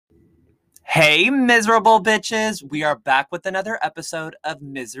Hey, miserable bitches. We are back with another episode of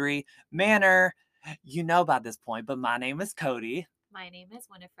Misery Manor. You know by this point, but my name is Cody. My name is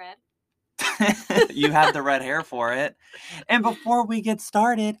Winifred. You have the red hair for it. And before we get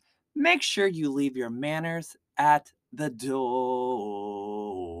started, make sure you leave your manners at the door.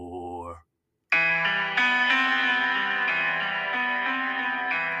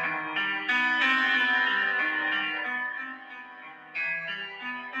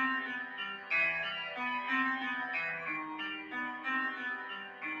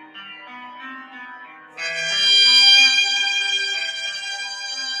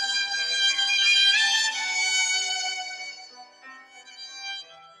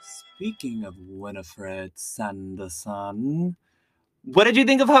 Speaking of Winifred Sanderson, what did you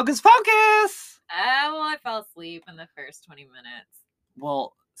think of Hocus Pocus? Well, I fell asleep in the first 20 minutes.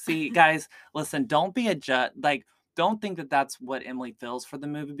 Well, see, guys, listen, don't be a judge. Don't think that that's what Emily feels for the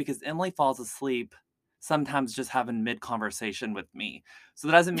movie, because Emily falls asleep sometimes just having mid-conversation with me. So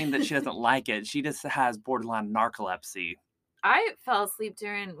that doesn't mean that she doesn't like it. She just has borderline narcolepsy. I fell asleep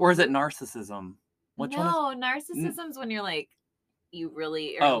during... Or is it narcissism? Which one is... narcissism's when you're like, you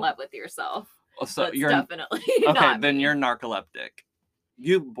really are in love with yourself. So that's you're definitely okay, not then me. you're narcoleptic.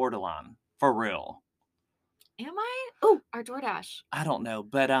 You borderline. For real. Am I? Oh, our DoorDash. I don't know,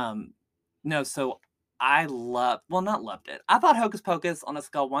 but no, so I not loved it. I thought Hocus Pocus on a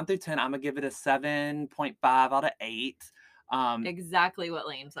scale 1 through 10, I'm gonna give it a 7.5 out of 8. Exactly what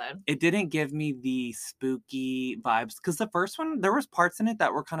Lane said. It didn't give me the spooky vibes, because the first one, there was parts in it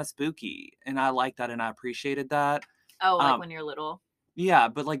that were kind of spooky, and I liked that and I appreciated that. Oh, like when you're little? Yeah,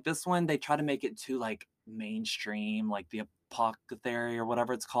 but like this one, they try to make it too like mainstream, like the apothecary or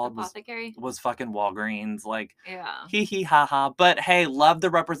whatever it's called was fucking Walgreens. Like, yeah, hee hee ha ha. But hey, love the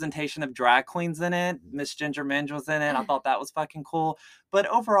representation of drag queens in it. Miss Ginger Minge was in it. I thought that was fucking cool. But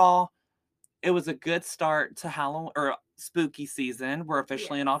overall, it was a good start to Halloween or spooky season. We're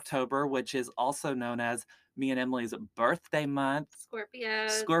officially in October, which is also known as me and Emily's birthday month.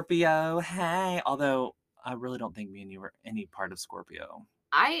 Scorpio. Hey, although I really don't think me and you are any part of Scorpio.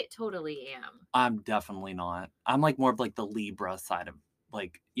 I totally am. I'm definitely not. I'm like more of like the Libra side of,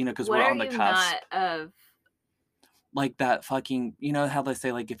 like, you know, because we're on the cusp. Not of? Like that fucking, you know how they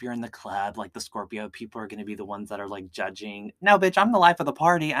say, like, if you're in the club, like the Scorpio people are going to be the ones that are like judging. No, bitch, I'm the life of the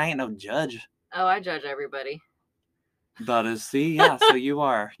party. I ain't no judge. Oh, I judge everybody. That is, see, yeah. So you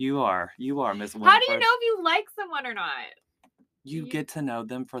are, Miss Winifred. How do you know if you like someone or not? You get to know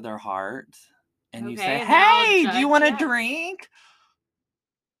them for their heart, and you Okay, say, "Hey, do you want a drink?"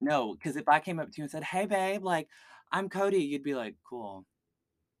 No, because if I came up to you and said, "Hey, babe, like, I'm Cody," you'd be like, "Cool,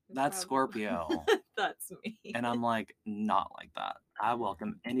 that's Scorpio." That's me. And I'm like, not like that. I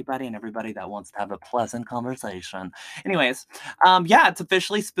welcome anybody and everybody that wants to have a pleasant conversation. Anyways, yeah, it's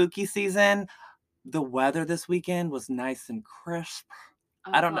officially spooky season. The weather this weekend was nice and crisp.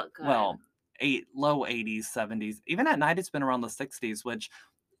 Oh, I don't know. Good. Well, low 80s, 70s. Even at night, it's been around the 60s, which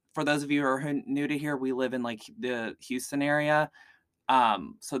for those of you who are new to here, we live in like the Houston area.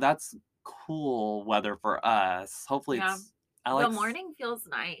 So that's cool weather for us. Hopefully it's... the morning feels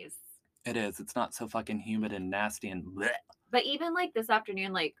nice. It is. It's not so fucking humid and nasty and bleh. But even like this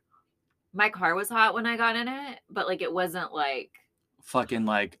afternoon, like my car was hot when I got in it, but like it wasn't like fucking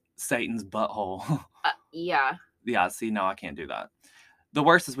like Satan's butthole. Yeah. Yeah, see, no, I can't do that. The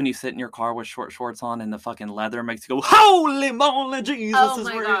worst is when you sit in your car with short shorts on and the fucking leather makes you go, holy moly, Jesus is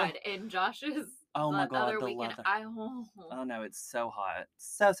real. Oh my God. And Josh's the weekend, leather. Oh no, it's so hot.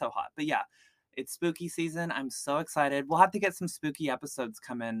 So hot. But yeah, it's spooky season. I'm so excited. We'll have to get some spooky episodes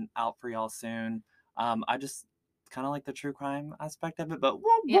coming out for y'all soon. I just kind of like the true crime aspect of it, but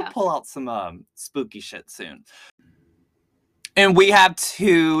we'll pull out some spooky shit soon. And we have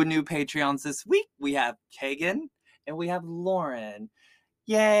 2 new Patreons this week. We have Kagan and we have Lauren.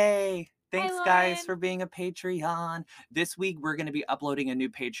 Yay! Thanks, guys, for being a Patreon. This week, we're going to be uploading a new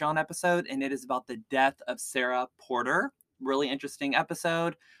Patreon episode, and it is about the death of Sarah Porter. Really interesting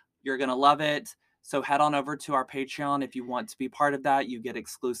episode. You're going to love it. So head on over to our Patreon if you want to be part of that. You get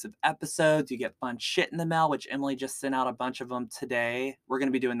exclusive episodes. You get fun shit in the mail, which Emily just sent out a bunch of them today. We're going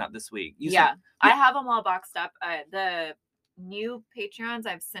to be doing that this week. I have them all boxed up. The new Patreons,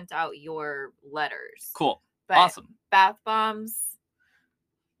 I've sent out your letters. Cool. But awesome. Bath bombs,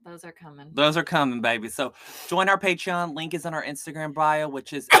 those are coming. Those are coming, baby. So join our Patreon. Link is in our Instagram bio,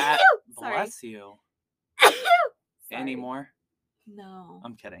 which is at bless you. Any more? No.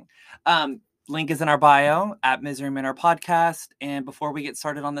 I'm kidding. Link is in our bio at Misery Manor Podcast. And before we get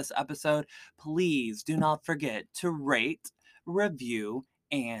started on this episode, please do not forget to rate, review,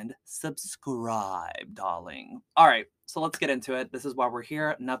 and subscribe, darling. All right, so let's get into it. This is why we're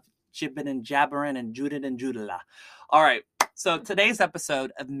here. Enough jibbing and jabbering and judin and judala. All right. So today's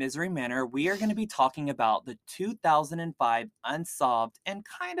episode of Misery Manor, we are going to be talking about the 2005 unsolved and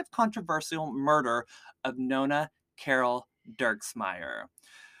kind of controversial murder of Nona Carol Dirksmeyer.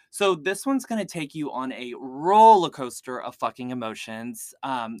 So this one's going to take you on a roller coaster of fucking emotions.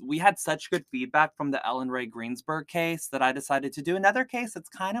 We had such good feedback from the Ellen Ray Greensburg case that I decided to do another case that's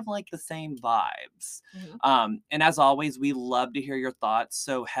kind of like the same vibes. And as always, we love to hear your thoughts.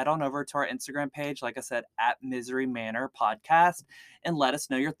 So head on over to our Instagram page, like I said, at Misery Manor Podcast, and let us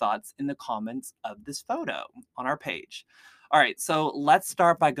know your thoughts in the comments of this photo on our page. All right, so let's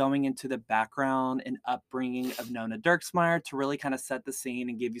start by going into the background and upbringing of Nona Dirksmeyer to really kind of set the scene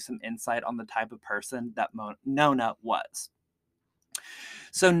and give you some insight on the type of person that Nona was.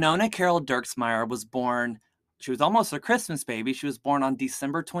 So Nona Carol Dirksmeyer was born, she was almost a Christmas baby. She was born on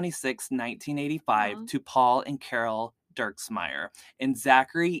December 26, 1985 to Paul and Carol Dirksmeyer in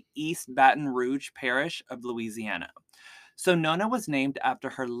Zachary, East Baton Rouge Parish of Louisiana. So Nona was named after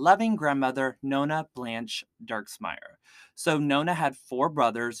her loving grandmother, Nona Blanche Dirksmeyer. So Nona had 4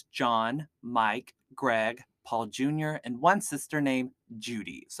 brothers, John, Mike, Greg, Paul Jr., and one sister named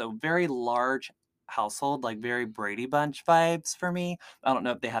Judy. So very large household, like very Brady Bunch vibes for me. I don't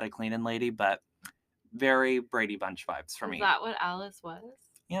know if they had a cleaning lady, but very Brady Bunch vibes for me. Is that what Alice was?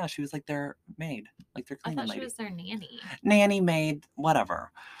 Yeah, she was like their maid, like their cleaning lady. I thought she was their nanny. Nanny, maid,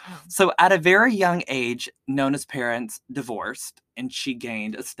 whatever. So at a very young age, Nona's parents divorced, and she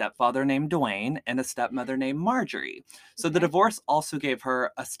gained a stepfather named Dwayne and a stepmother named Marjorie. So the divorce also gave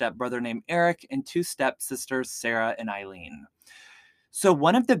her a stepbrother named Eric and 2 stepsisters, Sarah and Eileen. So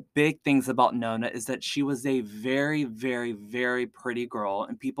one of the big things about Nona is that she was a very, very, very pretty girl,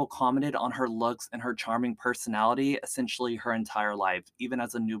 and people commented on her looks and her charming personality essentially her entire life. Even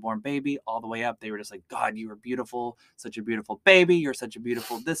as a newborn baby, all the way up, they were just like, God, you were beautiful, such a beautiful baby, you're such a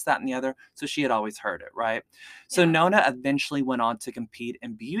beautiful this, that, and the other. So she had always heard it, right? So Nona eventually went on to compete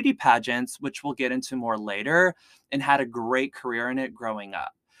in beauty pageants, which we'll get into more later, and had a great career in it growing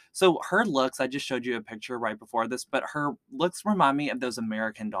up. So her looks, I just showed you a picture right before this, but her looks remind me of those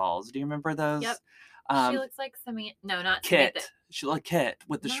American Dolls. Do you remember those? Yep. She looks like Samantha. No, not Kit. Samantha. She looked Kit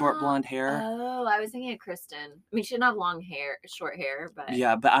with the short blonde hair. Oh, I was thinking of Kristen. I mean, she didn't have long hair, short hair, but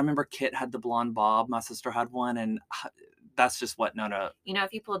yeah, but I remember Kit had the blonde bob. My sister had one, and that's just what Nona. You know,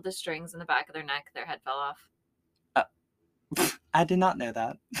 if you pulled the strings in the back of their neck, their head fell off. I did not know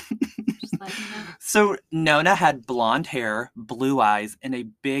that. Just let me know. So Nona had blonde hair, blue eyes, and a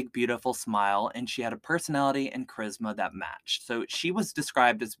big, beautiful smile, and she had a personality and charisma that matched. So she was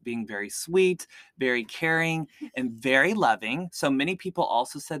described as being very sweet, very caring, and very loving. So many people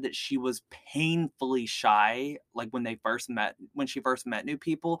also said that she was painfully shy, like when she first met new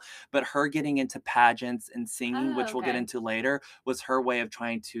people. But her getting into pageants and singing, which we'll get into later, was her way of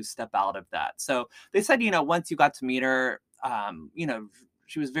trying to step out of that. So they said, once you got to meet her,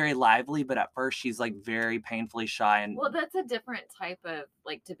 she was very lively, but at first she's like very painfully shy. And well, that's a different type of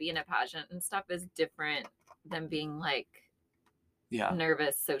like to be in a pageant and stuff is different than being like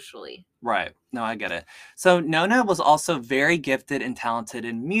nervous socially. Right. No, I get it. So Nona was also very gifted and talented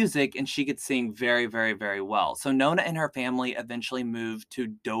in music, and she could sing very, very, very well. So Nona and her family eventually moved to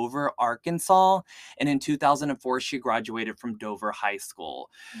Dover, Arkansas, and in 2004 she graduated from Dover High School.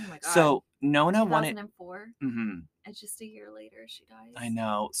 Oh my God. So Nona wanted 2004. And just a year later she dies. I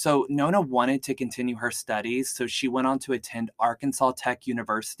know. So Nona wanted to continue her studies, so she went on to attend Arkansas Tech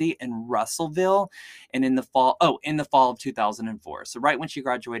University in Russellville, and in the fall of 2004. So right when she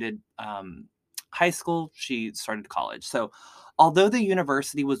graduated high school, she started college. So although the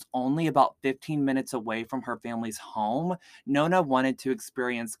university was only about 15 minutes away from her family's home, Nona wanted to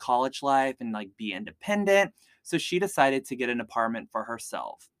experience college life and like be independent. So she decided to get an apartment for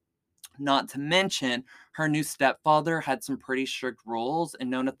herself. Not to mention, her new stepfather had some pretty strict rules, and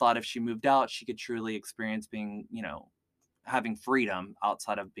Nona thought if she moved out, she could truly experience being, having freedom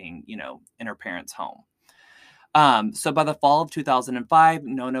outside of being, in her parents' home. So by the fall of 2005,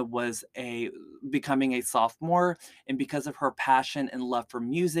 Nona was becoming a sophomore, and because of her passion and love for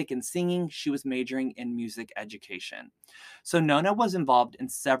music and singing, she was majoring in music education. So Nona was involved in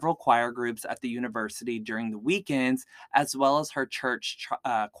several choir groups at the university during the weekends, as well as her church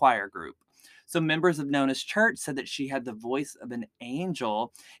choir group. So members of Nona's church said that she had the voice of an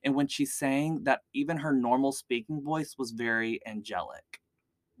angel, and when she sang, that even her normal speaking voice was very angelic.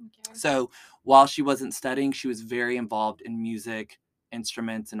 Okay. So while she wasn't studying, she was very involved in music,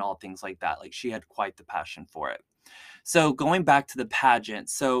 instruments, and all things like that. Like she had quite the passion for it. So going back to the pageant,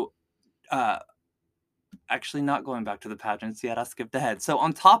 actually not going back to the pageants yet. I skipped ahead. So,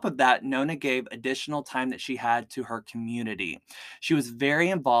 on top of that, Nona gave additional time that she had to her community. She was very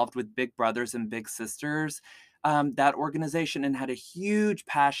involved with Big Brothers and Big Sisters, that organization, and had a huge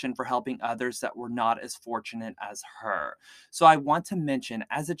passion for helping others that were not as fortunate as her. So, I want to mention,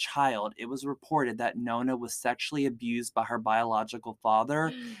 as a child, it was reported that Nona was sexually abused by her biological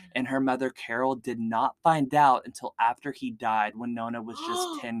father, and her mother, Carol, did not find out until after he died when Nona was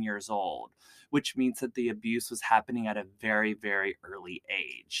just 10 years old, which means that the abuse was happening at a very, very early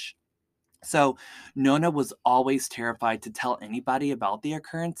age. So, Nona was always terrified to tell anybody about the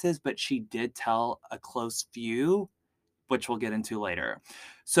occurrences, but she did tell a close few, which we'll get into later.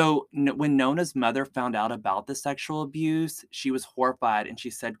 So, when Nona's mother found out about the sexual abuse, she was horrified and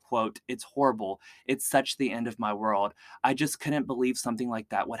she said, quote, "It's horrible. It's such the end of my world. I just couldn't believe something like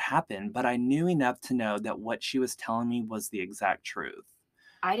that would happen, but I knew enough to know that what she was telling me was the exact truth."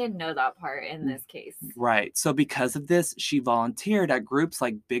 I didn't know that part in this case. Right. So because of this, she volunteered at groups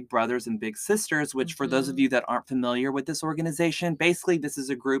like Big Brothers and Big Sisters, which for those of you that aren't familiar with this organization, basically this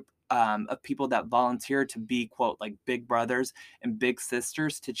is a group of people that volunteer to be, quote, like big brothers and big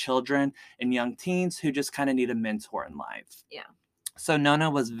sisters to children and young teens who just kind of need a mentor in life. Yeah. So Nona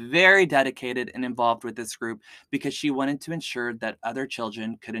was very dedicated and involved with this group because she wanted to ensure that other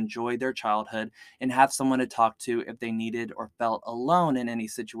children could enjoy their childhood and have someone to talk to if they needed or felt alone in any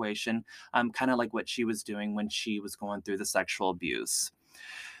situation, kind of like what she was doing when she was going through the sexual abuse.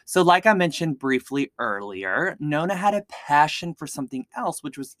 So, like I mentioned briefly earlier, Nona had a passion for something else,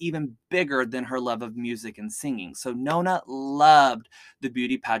 which was even bigger than her love of music and singing. So, Nona loved the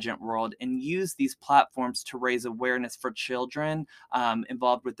beauty pageant world and used these platforms to raise awareness for children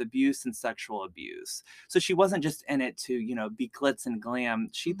involved with abuse and sexual abuse. So, she wasn't just in it to, be glitz and glam.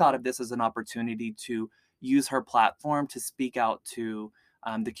 She thought of this as an opportunity to use her platform to speak out to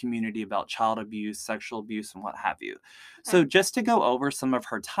the community about child abuse, sexual abuse, and what have you. So, just to go over some of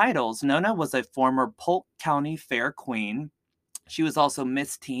her titles, Nona was a former Polk County Fair Queen. She was also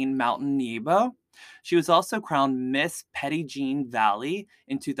Miss Teen Mountain Nebo. She was also crowned Miss Petit Jean Valley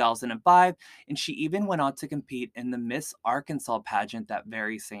in 2005, and she even went on to compete in the Miss Arkansas pageant that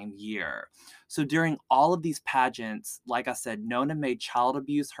very same year. So during all of these pageants, like I said, Nona made child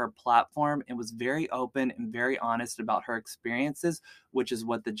abuse her platform and was very open and very honest about her experiences, which is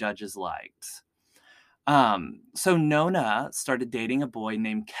what the judges liked. So Nona started dating a boy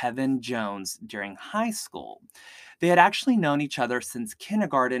named Kevin Jones during high school. They had actually known each other since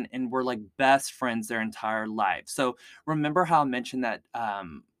kindergarten and were like best friends their entire life. So remember how I mentioned that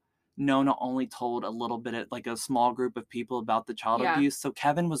Nona only told a little bit of like a small group of people about the child abuse. So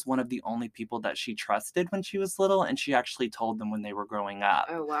Kevin was one of the only people that she trusted when she was little, and she actually told them when they were growing up.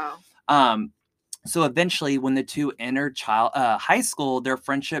 Oh, wow. So eventually, when the two entered high school, their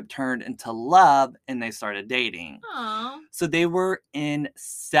friendship turned into love and they started dating. Aww. So they were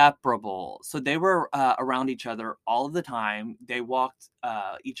inseparable. So they were around each other all of the time. They walked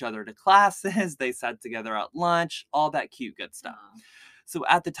each other to classes. They sat together at lunch, all that cute, good stuff. Aww. So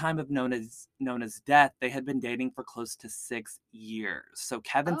at the time of Nona's death, they had been dating for close to 6 years. So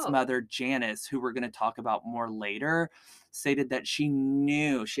Kevin's mother, Janice, who we're going to talk about more later, stated that she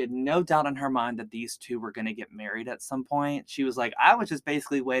had no doubt in her mind that these two were going to get married at some point. She was like, I was just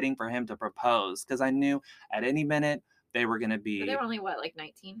basically waiting for him to propose because I knew at any minute they were going to be. But they were only what, like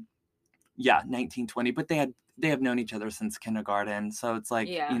 19? Yeah, 19, 20, but they have known each other since kindergarten. So it's like,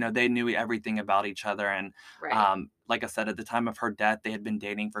 they knew everything about each other. And like I said, at the time of her death, they had been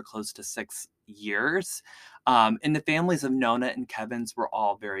dating for close to 6 years. And the families of Nona and Kevin's were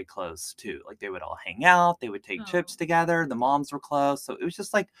all very close too. Like they would all hang out, they would take trips together. The moms were close. So it was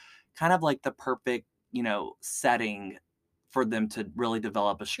just like kind of like the perfect, setting for them to really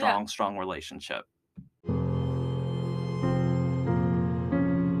develop a strong relationship.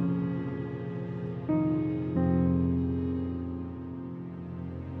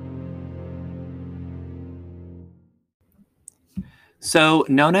 So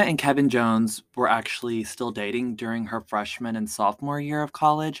Nona and Kevin Jones were actually still dating during her freshman and sophomore year of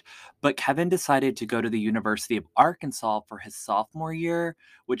college, but Kevin decided to go to the University of Arkansas for his sophomore year,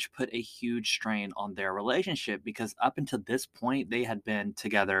 which put a huge strain on their relationship because up until this point, they had been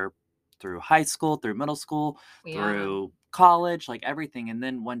together through high school, through middle school, through college, like everything. And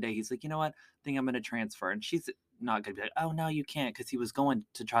then one day he's like, you know what? I think I'm going to transfer. And she's not going to be like, oh, no, you can't, because he was going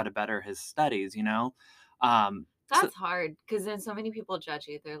to try to better his studies, That's hard because then so many people judge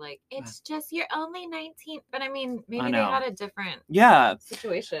you. They're like, it's just you're only 19. But I mean, maybe they had a different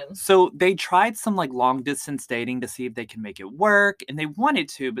situation. So they tried some like long distance dating to see if they can make it work, and they wanted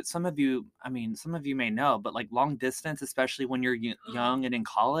to, but some of you may know, but like long distance, especially when you're young and in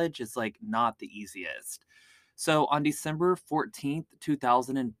college, is like not the easiest. So on December 14th,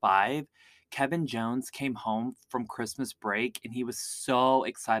 2005, Kevin Jones came home from Christmas break and he was so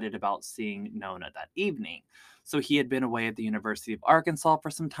excited about seeing Nona that evening. So he had been away at the University of Arkansas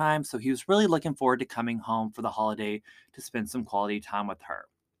for some time, so he was really looking forward to coming home for the holiday to spend some quality time with her.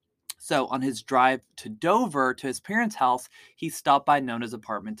 So on his drive to Dover to his parents' house, he stopped by Nona's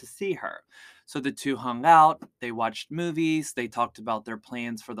apartment to see her. So the two hung out, they watched movies, they talked about their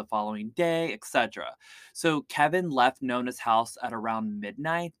plans for the following day, etc. So Kevin left Nona's house at around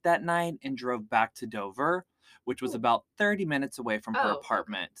midnight that night and drove back to Dover, which was about 30 minutes away from her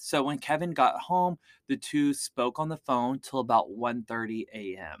apartment. Okay. So when Kevin got home, the two spoke on the phone till about 1:30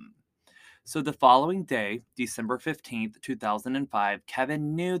 a.m. So the following day, December 15th, 2005,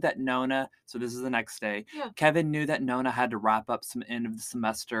 Kevin knew that Nona, so this is the next day, Kevin knew that Nona had to wrap up some end of the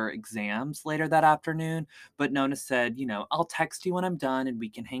semester exams later that afternoon, but Nona said, I'll text you when I'm done and we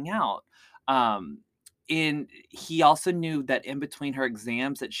can hang out. And he also knew that in between her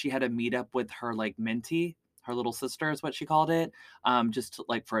exams that she had to meet up with her like mentee, her little sister is what she called it, just to,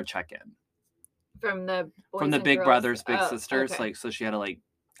 like for a check-in. From the Big girls? Brothers, big sisters, okay. Like so she had to like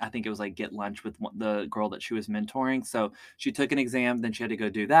I think it was like get lunch with the girl that she was mentoring. So she took an exam, then she had to go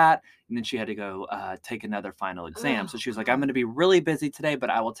do that, and then she had to go take another final exam. So she was like, I'm going to be really busy today, but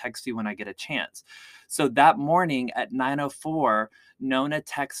I will text you when I get a chance. So that morning at 9:04, Nona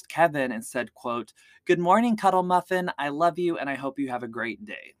texted Kevin and said, quote, "Good morning, Cuddle Muffin. I love you, and I hope you have a great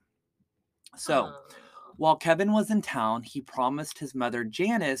day." So while Kevin was in town, he promised his mother,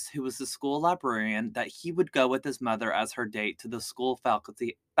 Janice, who was the school librarian, that he would go with his mother as her date to the school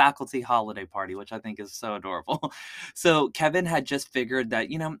faculty holiday party, which I think is so adorable. So Kevin had just figured that,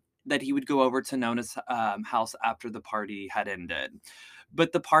 that he would go over to Nona's house after the party had ended.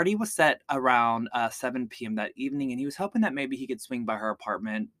 But the party was set around 7 p.m. that evening, and he was hoping that maybe he could swing by her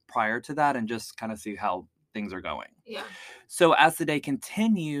apartment prior to that and just kind of see how things are going. Yeah. So as the day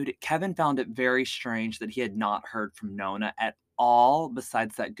continued, Kevin found it very strange that he had not heard from Nona at all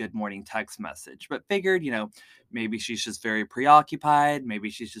besides that good morning text message, but figured, maybe she's just very preoccupied. Maybe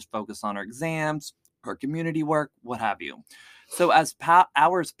she's just focused on her exams, her community work, what have you. So as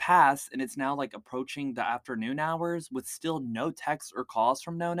hours pass and it's now like approaching the afternoon hours with still no texts or calls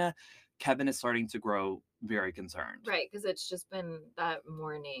from Nona, Kevin is starting to grow very concerned. Right, because it's just been that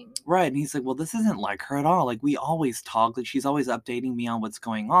morning. Right, and he's like, well, this isn't like her at all. Like, we always talk. Like, she's always updating me on what's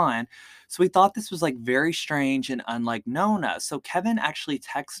going on. So we thought this was, like, very strange and unlike Nona. So Kevin actually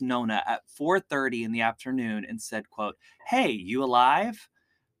texts Nona at 4:30 in the afternoon and said, quote, "Hey, you alive?"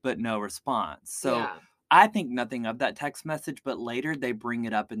 But no response. So I think nothing of that text message, but later they bring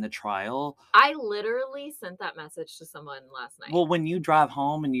it up in the trial. I literally sent that message to someone last night. Well, when you drive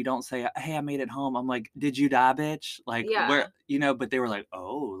home and you don't say, "Hey, I made it home," I'm like, "Did you die, bitch?" Like, where, but they were like,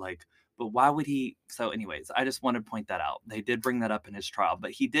 "Oh, like, but why would he?" So anyways, I just want to point that out. They did bring that up in his trial,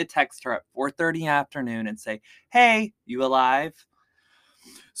 but he did text her at 4:30 afternoon and say, "Hey, you alive?"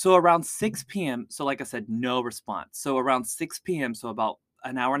 So around 6 p.m., so like I said, no response. So around 6 p.m., so about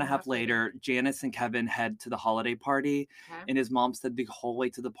an hour and a half later, Janice and Kevin head to the holiday party. Okay. And his mom said the whole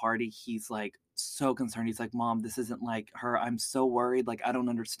way to the party, he's like so concerned. He's like, "Mom, this isn't like her. I'm so worried. Like, I don't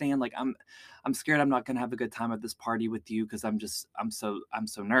understand. Like, I'm scared I'm not gonna have a good time at this party with you because I'm so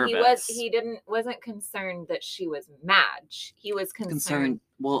nervous." He wasn't concerned that she was mad. He was concerned.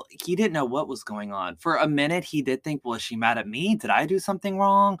 Well, he didn't know what was going on. For a minute, he did think, well, is she mad at me? Did I do something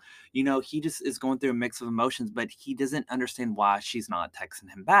wrong? He just is going through a mix of emotions, but he doesn't understand why she's not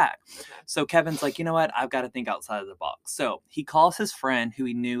texting him back. Okay. So Kevin's like, you know what? I've got to think outside of the box. So he calls his friend who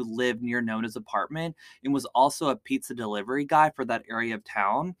he knew lived near Nona's apartment and was also a pizza delivery guy for that area of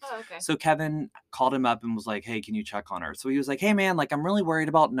town. Oh, okay. So Kevin called him up and was like, "Hey, can you check on her?" So he was like, "Hey, man, like, I'm really worried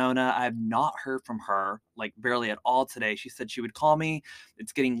about Nona. I've not heard from her, like, barely at all today. She said she would call me.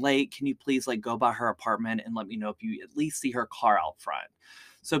 It's getting late. Can you please like go by her apartment and let me know if you at least see her car out front?"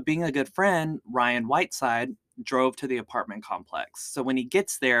 So being a good friend, Ryan Whiteside drove to the apartment complex. So when he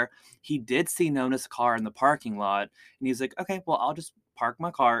gets there, he did see Nona's car in the parking lot. And he's like, "Okay, well, I'll just park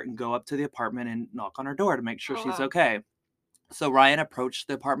my car and go up to the apartment and knock on her door to make sure she's okay." So Ryan approached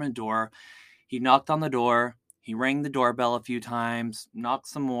the apartment door. He knocked on the door. He rang the doorbell a few times, knocked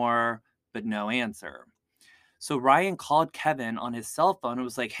some more, but no answer. So Ryan called Kevin on his cell phone and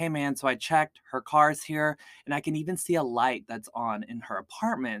was like, hey man, so I checked, her car's here, and I can even see a light that's on in her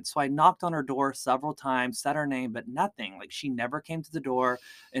apartment. So I knocked on her door several times, said her name, but nothing. Like she never came to the door,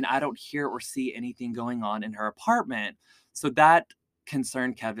 and I don't hear or see anything going on in her apartment. So that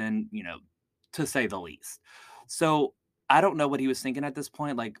concerned Kevin, to say the least. So I don't know what he was thinking at this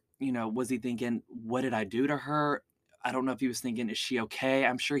point. Like, was he thinking, what did I do to her? I don't know if he was thinking, is she okay?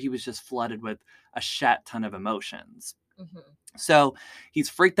 I'm sure he was just flooded with a shat ton of emotions. Mm-hmm. So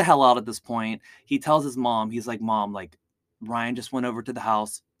he's freaked the hell out at this point. He tells his mom, he's like, Mom, like Ryan just went over to the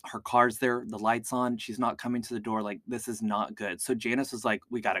house. Her car's there, the light's on. She's not coming to the door. Like, this is not good. So Janice was like,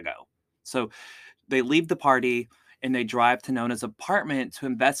 we got to go. So they leave the party and they drive to Nona's apartment to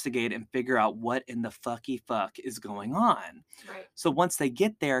investigate and figure out what in the fucky fuck is going on. Right. So once they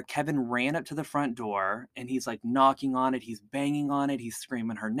get there, Kevin ran up to the front door and he's like knocking on it. He's banging on it. He's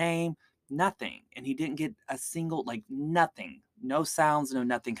screaming her name. Nothing. And he didn't get a single, like nothing. No sounds, no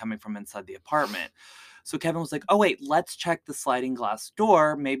nothing coming from inside the apartment. So Kevin was like, oh, wait, let's check the sliding glass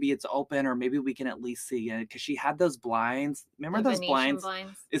door. Maybe it's open or maybe we can at least see it. Because she had those blinds. Remember those Venetian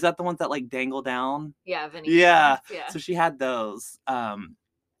blinds? Is that the ones that like dangle down? Yeah, Venetian yeah. blinds. Yeah. So she had those.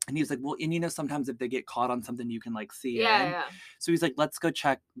 And he was like, well, and sometimes if they get caught on something, you can like see it. Yeah. So he's like, let's go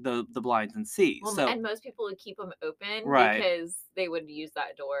check the blinds and see. Well, so, and most people would keep them open right. because they would use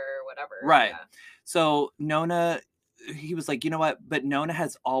that door or whatever. Right. Yeah. So Nona, he was like, you know what? But Nona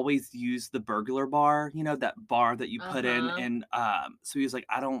has always used the burglar bar, that bar that you put in. And so he was like,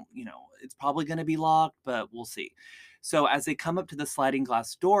 I don't, it's probably going to be locked, but we'll see. So as they come up to the sliding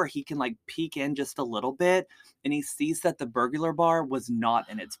glass door, he can like peek in just a little bit and he sees that the burglar bar was not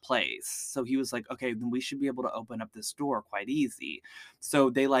in its place. So he was like, okay, then we should be able to open up this door quite easy. So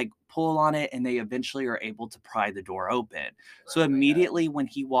they like pull on it and they eventually are able to pry the door open. So immediately when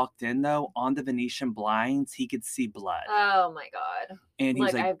he walked in though, on the Venetian blinds, he could see blood. Oh my God. And he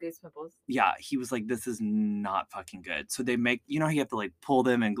was like, I have goosebumps. Yeah, he was like, this is not fucking good. So they make, you have to like pull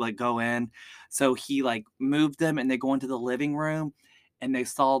them and like go in. So he like moved them and they go into the living room and they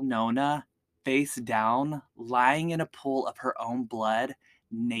saw Nona face down, lying in a pool of her own blood,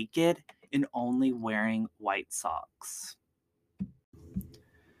 naked and only wearing white socks.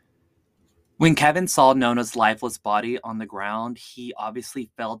 When Kevin saw Nona's lifeless body on the ground, he obviously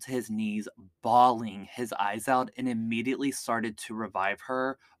fell to his knees, bawling his eyes out, and immediately started to revive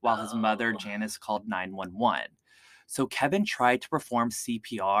her while his mother, Janice, called 911. So Kevin tried to perform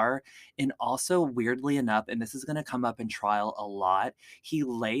CPR, and also, weirdly enough, and this is going to come up in trial a lot, he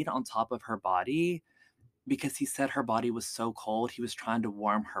laid on top of her body because he said her body was so cold, he was trying to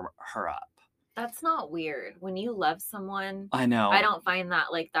warm her up. That's not weird. When you love someone, I know. I don't find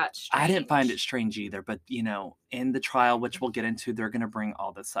that like that strange. I didn't find it strange either, but in the trial, which we'll get into, they're gonna bring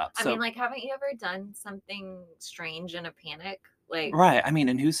all this up. I mean, like, haven't you ever done something strange in a panic? Like, right. I mean,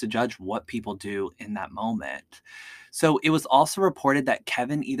 and who's to judge what people do in that moment? So it was also reported that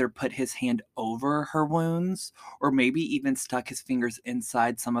Kevin either put his hand over her wounds or maybe even stuck his fingers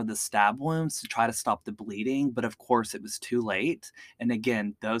inside some of the stab wounds to try to stop the bleeding. But of course, it was too late. And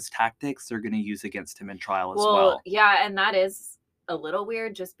again, those tactics they're going to use against him in trial as well. Yeah, and that is a little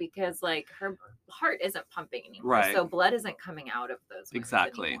weird just because like her heart isn't pumping anymore. Right. So blood isn't coming out of those wounds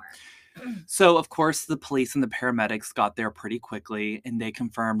exactly. anymore. So, of course, the police and the paramedics got there pretty quickly, and they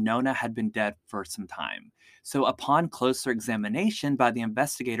confirmed Nona had been dead for some time. So, upon closer examination by the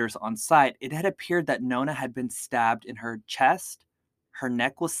investigators on site, it had appeared that Nona had been stabbed in her chest, her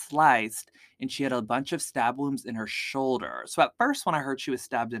neck was sliced, and she had a bunch of stab wounds in her shoulder. So, at first, when I heard she was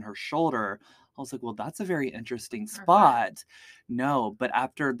stabbed in her shoulder, I was like, well, that's a very interesting spot. No, but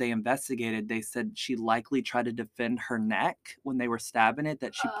after they investigated, they said she likely tried to defend her neck when they were stabbing it,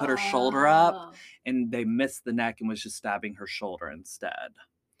 that she put her shoulder up and they missed the neck and was just stabbing her shoulder instead.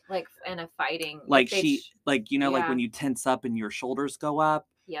 Like in a fighting. Like like when you tense up and your shoulders go up.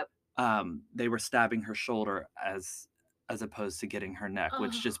 Yep. They were stabbing her shoulder as opposed to getting her neck,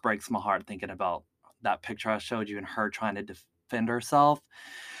 which just breaks my heart thinking about that picture I showed you and her trying to defend herself.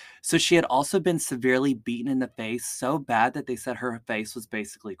 So she had also been severely beaten in the face so bad that they said her face was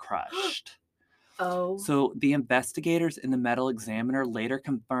basically crushed. Oh. So the investigators and the medical examiner later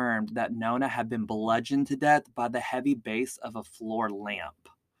confirmed that Nona had been bludgeoned to death by the heavy base of a floor lamp.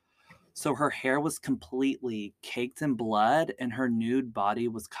 So her hair was completely caked in blood and her nude body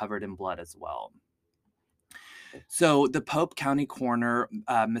was covered in blood as well. So the Pope County coroner,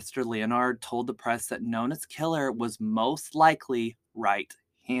 Mr. Leonard, told the press that Nona's killer was most likely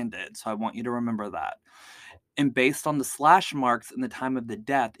right-handed. So I want you to remember that. And based on the slash marks and the time of the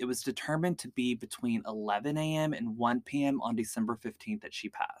death, it was determined to be between 11 a.m. and 1 p.m. on December 15th that she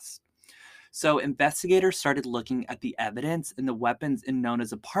passed. So investigators started looking at the evidence and the weapons in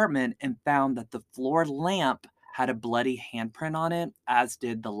Nona's apartment and found that the floor lamp had a bloody handprint on it, as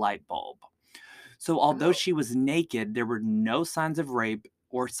did the light bulb. So although Oh. she was naked, there were no signs of rape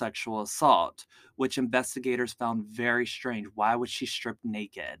or sexual assault, which investigators found very strange. Why was she stripped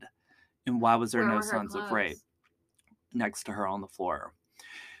naked? And why was there Where no were her signs of rape clothes? next to her on the floor?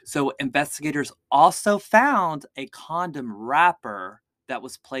 So investigators also found a condom wrapper that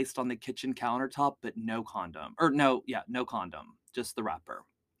was placed on the kitchen countertop, but no condom. No condom, just the wrapper.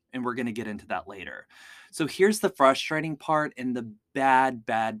 And we're going to get into that later. So here's the frustrating part and the bad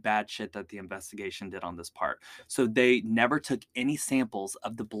shit that the investigation did on this part. So they never took any samples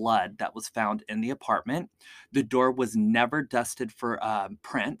of the blood that was found in the apartment. The door was never dusted for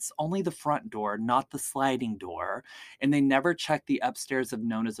prints, only the front door, not the sliding door. And they never checked the upstairs of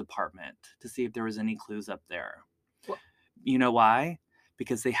Nona's apartment to see if there was any clues up there. What? You know why?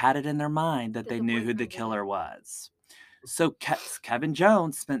 Because they had it in their mind that Did they the knew who the boyfriend get killer it? was. So Kevin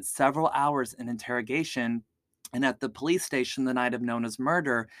Jones spent several hours in interrogation and at the police station the night of Nona's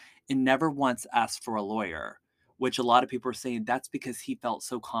murder and never once asked for a lawyer, which a lot of people are saying that's because he felt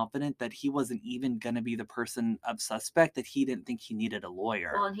so confident that he wasn't even going to be the person of suspect that he didn't think he needed a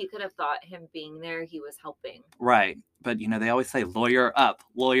lawyer. Well, and he could have thought him being there, he was helping. Right. But, they always say lawyer up,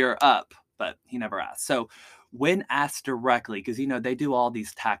 but he never asked. So when asked directly, because, they do all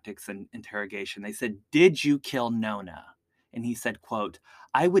these tactics and interrogation, they said, "Did you kill Nona?" And he said, quote,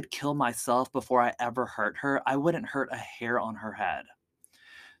 "I would kill myself before I ever hurt her. I wouldn't hurt a hair on her head."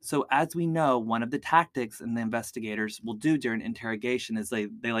 So as we know, one of the tactics and the investigators will do during interrogation is they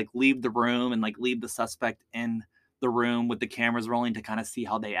like leave the room and like leave the suspect in the room with the cameras rolling to kind of see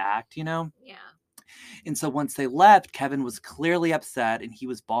how they act, Yeah. And so once they left, Kevin was clearly upset and he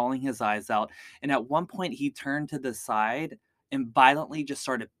was bawling his eyes out. And at one point, he turned to the side and violently just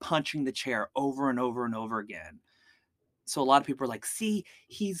started punching the chair over and over and over again. So a lot of people are like, "See,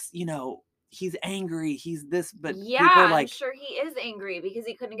 he's angry. He's this," but Yeah, people are I'm like, sure he is angry because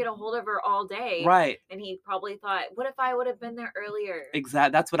he couldn't get a hold of her all day. right. And he probably thought, what if I would have been there earlier?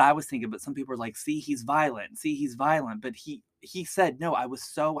 Exactly. That's what I was thinking. But some people are like, "See, he's violent. See, he's violent." But he said, "No, I was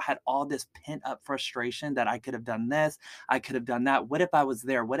had all this pent up frustration that I could have done this, I could have done that. What if I was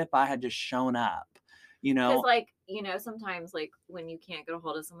there? What if I had just shown up?" You Because, know? sometimes, when you can't get a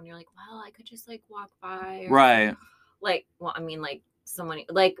hold of someone, you're like, well, I could just, walk by. Or, Right. someone,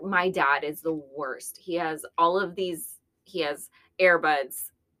 my dad is the worst. He has all of these, he has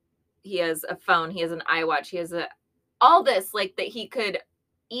earbuds, he has a phone, he has an iWatch, he has all this, that he could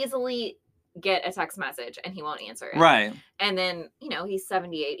easily get a text message and he won't answer it. Right. And then, he's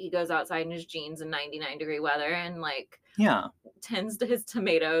 78. He goes outside in his jeans in 99-degree weather and Yeah. tends to his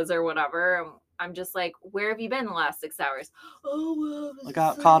tomatoes or whatever. I'm just like, where have you been the last 6 hours? Oh, well, I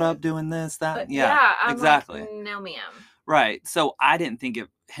got caught up doing this, that. Yeah. I'm exactly. like, no, ma'am. Right. So I didn't think of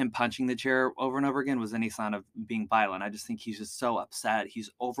him punching the chair over and over again was any sign of being violent. I just think he's just so upset. He's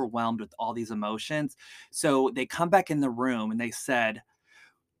overwhelmed with all these emotions. So they come back in the room and they said,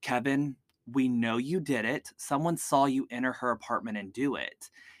 "Kevin, we know you did it. Someone saw you enter her apartment and do it."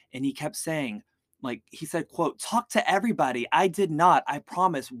 And he kept saying, he said, quote, "Talk to everybody. I did not. I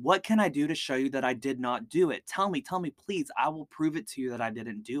promise. What can I do to show you that I did not do it? Tell me, please. I will prove it to you that I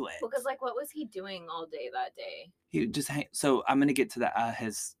didn't do it." Because, what was he doing all day that day? He just so I'm gonna get to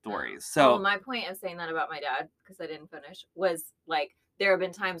his stories. So, So my point of saying that about my dad, because I didn't finish, was there have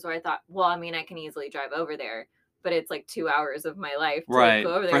been times where I thought, well, I mean, I can easily drive over there, but it's 2 hours of my life to right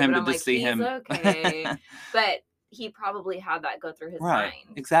go over there. for him But to I'm just see he's him. okay. But he probably had that go through his Right,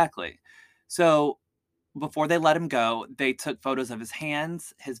 mind. exactly. So before they let him go, they took photos of his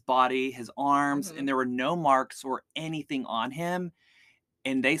hands, his body, his arms, and there were no marks or anything on him.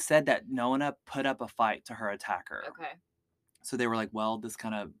 And they said that Nona put up a fight to her attacker. Okay. So they were like, well,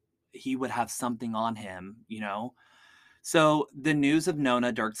 he would have something on him, So the news of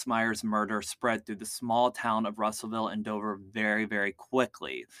Nona Dirksmeyer's murder spread through the small town of Russellville and Dover very, very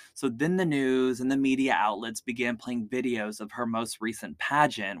quickly. So then the news and the media outlets began playing videos of her most recent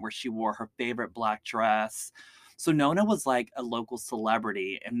pageant where she wore her favorite black dress. So Nona was like a local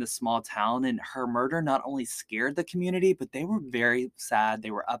celebrity in the small town, and her murder not only scared the community, but they were very sad,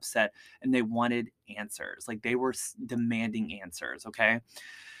 they were upset, and they wanted answers. They were demanding answers, okay?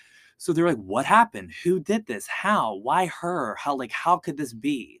 So they're like, "What happened? Who did this? How? Why her? How could this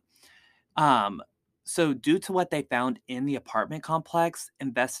be?" So due to what they found in the apartment complex,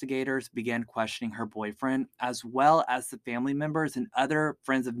 investigators began questioning her boyfriend, as well as the family members and other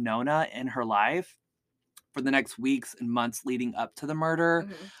friends of Nona in her life for the next weeks and months leading up to the murder,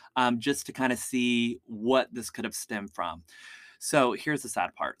 just to kind of see what this could have stemmed from. So here's the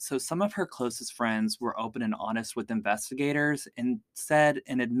sad part. So some of her closest friends were open and honest with investigators and said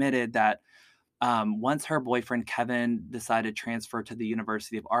and admitted that once her boyfriend Kevin decided to transfer to the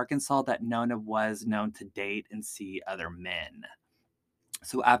University of Arkansas, that Nona was known to date and see other men.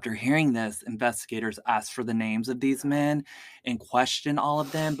 So after hearing this, investigators asked for the names of these men and questioned all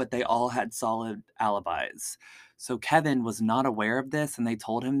of them, but they all had solid alibis. So Kevin was not aware of this, and they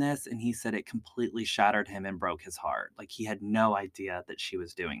told him this, and he said it completely shattered him and broke his heart. Like, he had no idea that she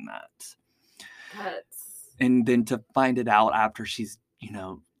was doing that. That's And then to find it out after she's,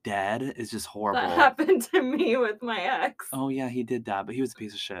 dead is just horrible. That happened to me with my ex. Oh yeah, he did that, but he was a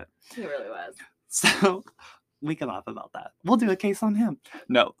piece of shit. He really was. So we can laugh about that. We'll do a case on him.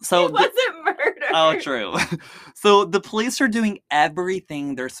 No. So he wasn't murdered. Oh, true. So the police are doing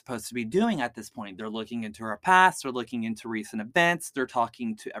everything they're supposed to be doing at this point. They're looking into her past. They're looking into recent events. They're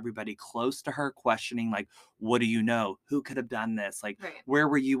talking to everybody close to her, questioning, like, what do you know? Who could have done this? Like, Right. Where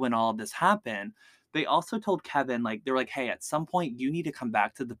were you when all of this happened? They also told Kevin, like, they're like, hey, at some point you need to come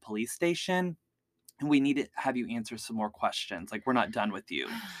back to the police station and we need to have you answer some more questions. Like, we're not done with you.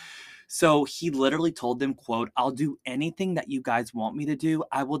 So he literally told them, quote, I'll do anything that you guys want me to do.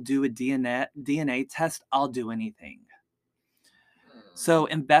 I will do a DNA test. I'll do anything. So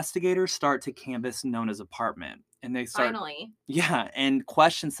investigators start to canvass Nona's apartment. And they start, Finally. Yeah, and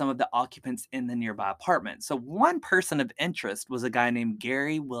question some of the occupants in the nearby apartment. So one person of interest was a guy named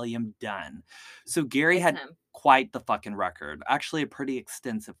Gary William Dunn. So Gary had quite the fucking record, actually a pretty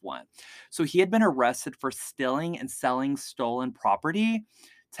extensive one. So he had been arrested for stealing and selling stolen property.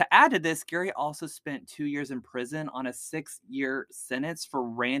 To add to this, Gary also spent 2 years in prison on a 6-year sentence for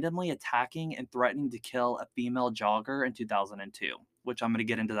randomly attacking and threatening to kill a female jogger in 2002, which I'm going to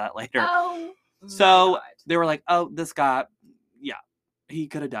get into that later. Oh, so they were like, oh, this guy, yeah, he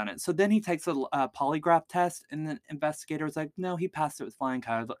could have done it. So then he takes a polygraph test, and the investigator was like, no, he passed it with flying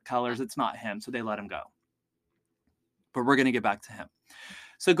colors. It's not him. So they let him go. But we're going to get back to him.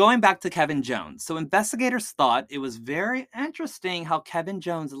 So going back to Kevin Jones. So investigators thought it was very interesting how Kevin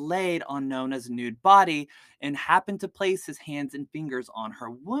Jones laid on Nona's nude body and happened to place his hands and fingers on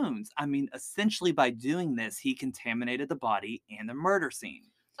her wounds. I mean, essentially by doing this, he contaminated the body and the murder scene.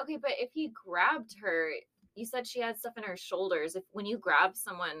 Okay, but if he grabbed her, you said she had stuff in her shoulders. When you grab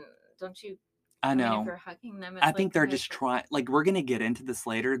someone, don't you? I know. I mean, if you're hugging them, I think they're just trying, like, we're going to get into this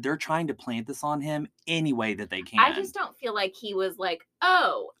later. They're trying to plant this on him any way that they can. I just don't feel like he was like,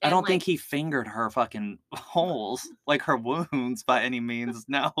 oh. I don't think he fingered her fucking holes, like her wounds by any means.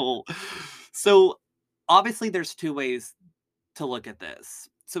 No. So obviously there's two ways to look at this.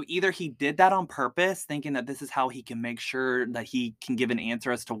 So either he did that on purpose, thinking that this is how he can make sure that he can give an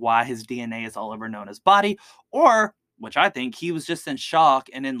answer as to why his DNA is all over Nona's body, or, which I think, he was just in shock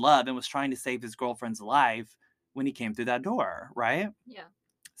and in love and was trying to save his girlfriend's life when he came through that door, right? Yeah.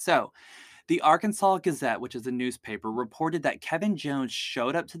 So the Arkansas Gazette, which is a newspaper, reported that Kevin Jones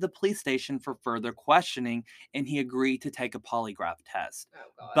showed up to the police station for further questioning, and he agreed to take a polygraph test.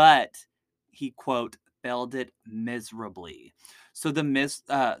 Oh, God. But he, quote, failed it miserably. So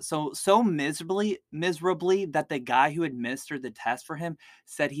so miserably that the guy who administered the test for him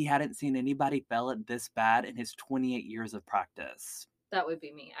said he hadn't seen anybody fail it this bad in his 28 years of practice. That would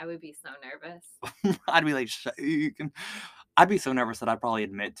be me. I would be so nervous. I'd be like, I'd be so nervous that I'd probably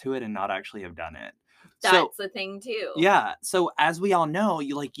admit to it and not actually have done it. That's the thing too. Yeah. So as we all know,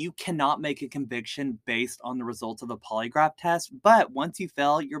 you cannot make a conviction based on the results of a polygraph test. But once you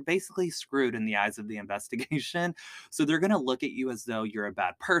fail, you're basically screwed in the eyes of the investigation. So they're going to look at you as though you're a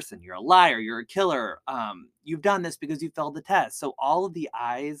bad person. You're a liar. You're a killer. You've done this because you failed the test. So all of the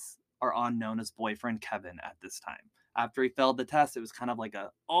eyes are on Nona's boyfriend, Kevin, at this time. After he failed the test, it was kind of like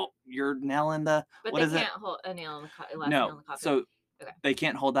you're nailing the, but what is it? But they can't hold a nail in the nail in the coffin. So they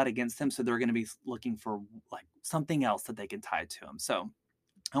can't hold that against him. So they're going to be looking for like something else that they can tie to him. So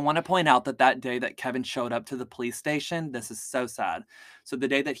I want to point out that day that Kevin showed up to the police station, this is so sad. So the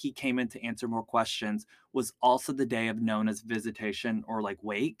day that he came in to answer more questions was also the day of Nona's visitation or like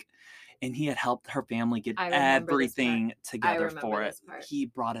wake. And he had helped her family get everything together for it. He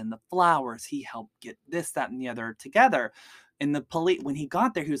brought in the flowers. He helped get this, that, and the other together. And the police, when he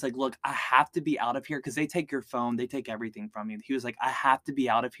got there, he was like, look, I have to be out of here because they take your phone. They take everything from you. He was like, I have to be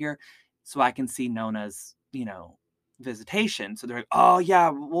out of here so I can see Nona's, visitation. So they're like, oh,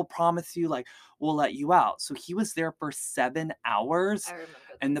 yeah, we'll promise you, like, we'll let you out. So he was there for 7 hours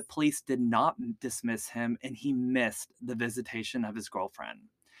and the police did not dismiss him and he missed the visitation of his girlfriend.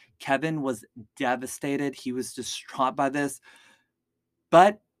 Kevin was devastated. He was distraught by this.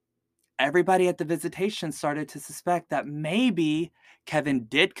 But everybody at the visitation started to suspect that maybe Kevin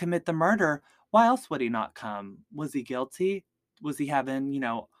did commit the murder. Why else would he not come? Was he guilty? was he having,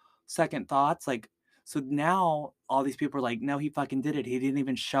 second thoughts? Like, so now all these people are like, no, he fucking did it. He didn't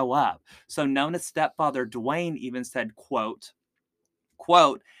even show up. So Nona's stepfather, Dwayne, even said, quote,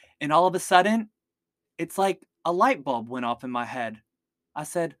 and all of a sudden, it's like a light bulb went off in my head. I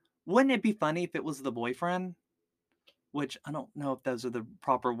said, wouldn't it be funny if it was the boyfriend? Which I don't know if those are the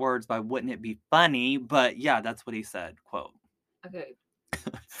proper words by wouldn't it be funny, but yeah, that's what he said, quote. Okay.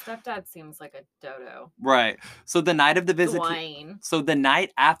 Stepdad seems like a dodo. Right. So the night of the visit, Dwayne. so the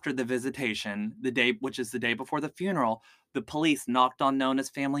night after the visitation, the day, which is the day before the funeral, the police knocked on Nona's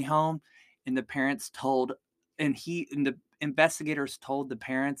family home, and the parents told, and the investigators told the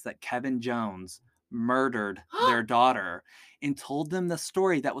parents that Kevin Jones murdered their daughter and told them the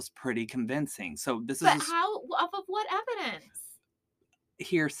story that was pretty convincing. So this But is how, off of what evidence?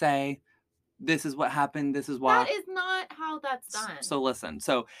 hearsay. This is what happened. This is why. That is not how that's done. So listen.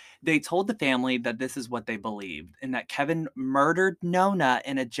 So they told the family that this is what they believed and that Kevin murdered Nona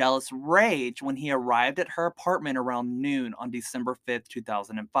in a jealous rage when he arrived at her apartment around noon on December 5th,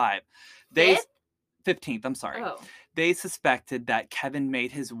 2005. They 15th, I'm sorry. Oh. They suspected that Kevin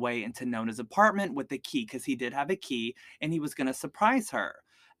made his way into Nona's apartment with the key because he did have a key and he was going to surprise her.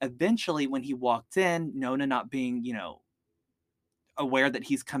 Eventually, when he walked in, Nona not being, aware that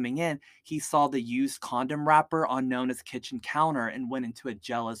he's coming in, he saw the used condom wrapper on Nona's kitchen counter and went into a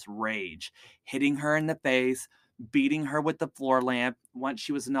jealous rage, hitting her in the face, beating her with the floor lamp. Once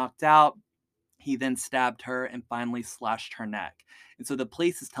she was knocked out, he then stabbed her and finally slashed her neck. And so the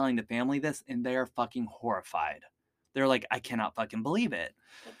police is telling the family this, and they are fucking horrified. They're like, I cannot fucking believe it.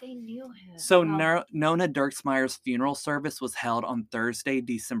 But they knew him. So Nona Dirksmeyer's funeral service was held on Thursday,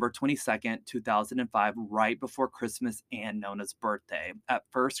 December 22nd, 2005, right before Christmas and Nona's birthday at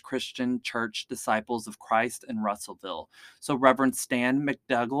First Christian Church Disciples of Christ in Russellville. So Reverend Stan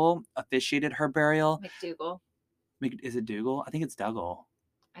McDougall officiated her burial. McDougal. Is it Dougal? I think it's Dougal.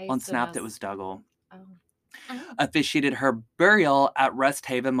 On Snapped, it was Dougal. Oh. Officiated her burial at Rest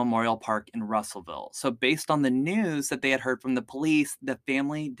Haven Memorial Park in Russellville. So based on the news that they had heard from the police, the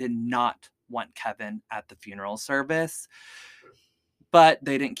family did not want Kevin at the funeral service, but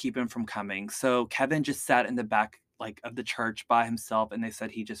they didn't keep him from coming. So Kevin just sat in the back of the church by himself, and they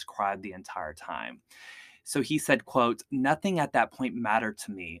said he just cried the entire time. So he said, quote, nothing at that point mattered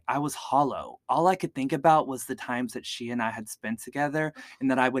to me. I was hollow. All I could think about was the times that she and I had spent together and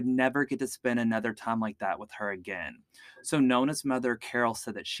that I would never get to spend another time like that with her again. So Nona's mother, Carol,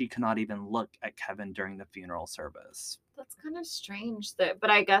 said that she could not even look at Kevin during the funeral service. That's kind of strange. But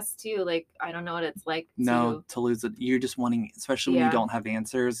I guess, too, I don't know what it's like to lose it. You're just wanting, especially when you don't have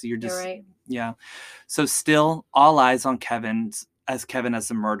answers. You're right. Yeah. So still all eyes on Kevin as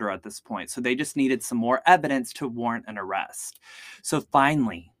the murderer at this point. So they just needed some more evidence to warrant an arrest. So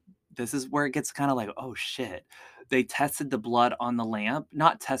finally, this is where it gets kind of like, oh shit. They tested the blood on the lamp,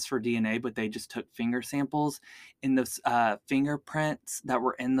 not test for DNA, but they just took finger samples, and the fingerprints that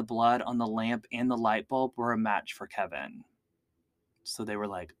were in the blood on the lamp and the light bulb were a match for Kevin. So they were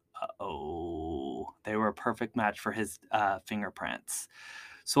like, uh-oh. They were a perfect match for his fingerprints.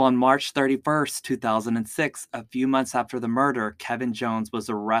 So on March 31st, 2006, a few months after the murder, Kevin Jones was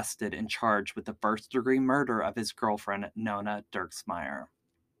arrested and charged with the first-degree murder of his girlfriend, Nona Dirksmeyer.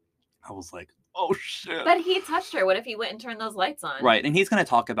 I was like, oh, shit. But he touched her. What if he went and turned those lights on? Right, and he's going to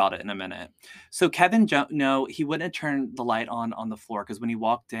talk about it in a minute. So Kevin no, he wouldn't have turned the light on the floor because when he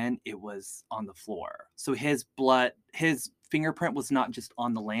walked in, it was on the floor. So his fingerprint was not just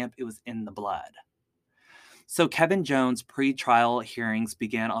on the lamp, it was in the blood. So Kevin Jones' pre-trial hearings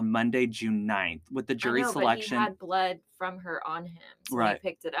began on Monday, June 9th, with the jury selection. But he had blood from her on him, so he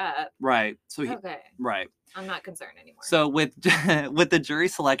picked it up. Right. So right. I'm not concerned anymore. So with the jury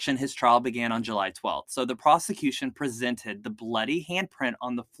selection, his trial began on July 12th. So the prosecution presented the bloody handprint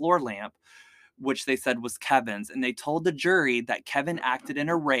on the floor lamp, which they said was Kevin's, and they told the jury that Kevin acted in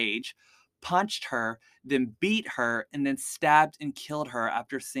a rage, punched her, then beat her, and then stabbed and killed her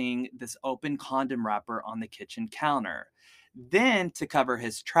after seeing this open condom wrapper on the kitchen counter. Then, to cover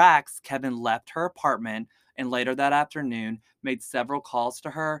his tracks, Kevin left her apartment and later that afternoon made several calls to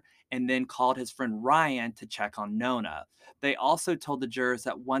her and then called his friend Ryan to check on Nona. They also told the jurors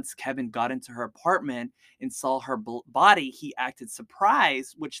that once Kevin got into her apartment and saw her body, he acted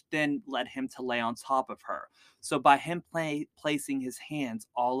surprised, which then led him to lay on top of her. So by him placing his hands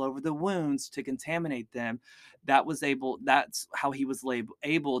all over the wounds to contaminate them, that's how he was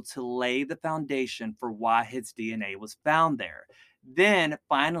able to lay the foundation for why his DNA was found there. Then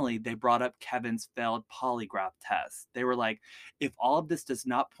finally, they brought up Kevin's failed polygraph test. They were like, if all of this does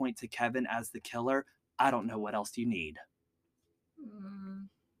not point to Kevin as the killer, I don't know what else you need.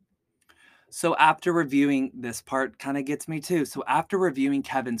 So after reviewing this part kind of gets me too. So after reviewing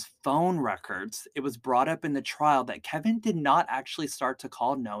Kevin's phone records, it was brought up in the trial that Kevin did not actually start to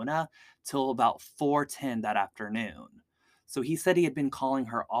call Nona till about 4:10 that afternoon. So he said he had been calling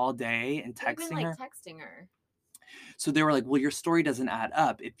her all day and So we've been texting like her. texting her. So they were like, "Well, your story doesn't add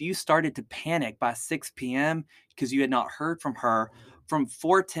up. If you started to panic by 6 p.m. because you had not heard from her from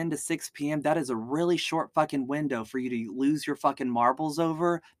 4:10 to 6 p.m., that is a really short fucking window for you to lose your fucking marbles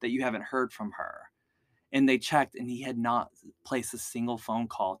over that you haven't heard from her." And they checked, and he had not placed a single phone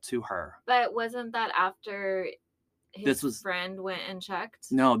call to her. But wasn't that after This his was friend went and checked?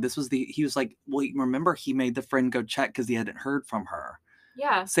 no, this was he was like, well, remember he made the friend go check because he hadn't heard from her,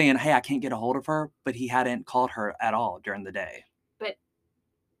 Yeah, saying, hey, I can't get a hold of her, but he hadn't called her at all during the day. but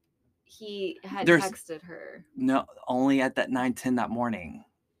he had There's texted her. no, only at that 9:10 that morning.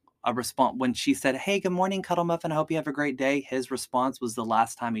 A response when she said, hey, good morning, Cuddle Muffin. I hope you have a great day. His response was the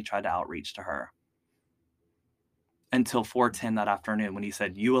last time he tried to outreach to her. Until 4:10 that afternoon when he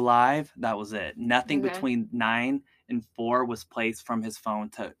said, you alive? That was it. Nothing Okay. between 9 and 4 was placed from his phone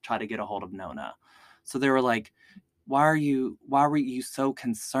to try to get a hold of Nona. So they were like, why were you so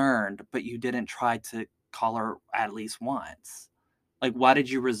concerned, but you didn't try to call her at least once? Like, why did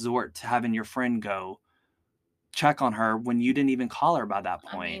you resort to having your friend go check on her when you didn't even call her by that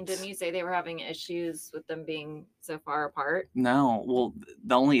I mean, point? didn't you say they were having issues with them being so far apart? No, well,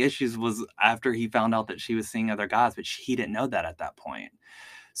 the only issues was after he found out that she was seeing other guys, but he didn't know that at that point.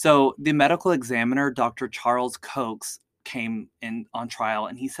 So the medical examiner, Dr. Charles Cokes, came in on trial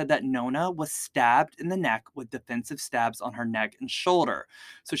and he said that Nona was stabbed in the neck with defensive stabs on her neck and shoulder.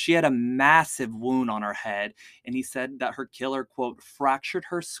 So she had a massive wound on her head. And he said that her killer, quote, fractured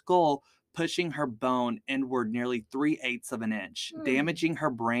her skull, pushing her bone inward nearly 3/8 of an inch, damaging her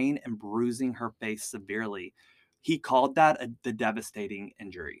brain and bruising her face severely. He called that the devastating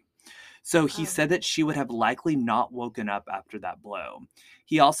injury. So he Oh. said that she would have likely not woken up after that blow.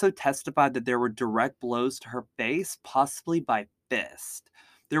 He also testified that there were direct blows to her face, possibly by fist.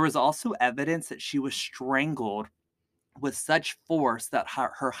 There was also evidence that she was strangled with such force that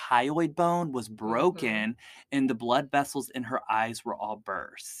her hyoid bone was Mm-hmm. broken and the blood vessels in her eyes were all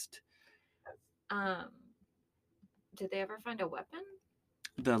burst. Um, did they ever find a weapon?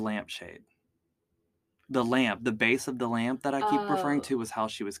 The lampshade. The lamp, the base of the lamp that I keep referring Oh, to was how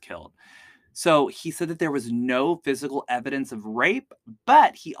she was killed. So he said that there was no physical evidence of rape,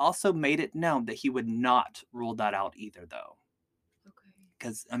 but he also made it known that he would not rule that out either, though. okay.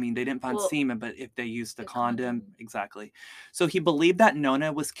 Because, I mean, they didn't find Well, semen, but if they used the the condom, condom. exactly. So he believed that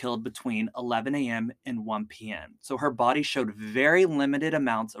Nona was killed between 11 a.m. and 1 p.m. So her body showed very limited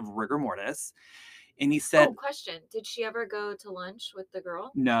amounts of rigor mortis. And he Oh, said, question. Did she ever go to lunch with the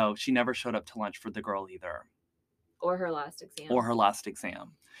girl no, she never showed up to lunch for the girl either, or her last or exam? her last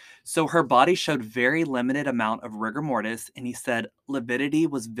exam. So her body showed very limited amount of rigor mortis, and he said lividity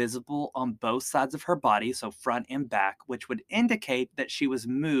was visible on both sides of her body, so front and back, which would indicate that she was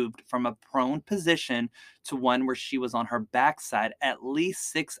moved from a prone position to one where she was on her backside at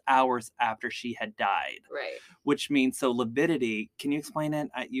least 6 hours after she had died. Right. Which means, so lividity, can you explain it?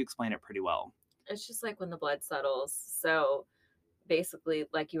 You explain it pretty well. It's just like when the blood settles. So basically,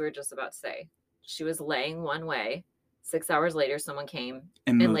 like you were just about to say, she was laying one way. 6 hours later, someone came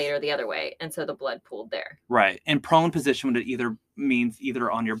And and move. laid her the other way. And so the blood pooled there. Right. And prone position would either means either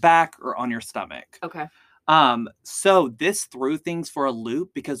on your back or on your stomach. Okay. So this threw things for a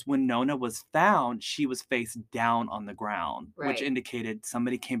loop because when Nona was found, she was face down on the ground, which Right. indicated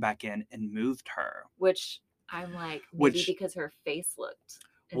somebody came back in and moved her. Which I'm like, maybe Which, because her face looked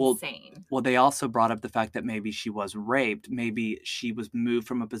well, insane. well, they also brought up the fact that maybe she was raped. Maybe she was moved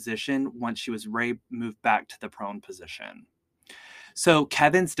from a position. Once she was raped, moved back to the prone position. So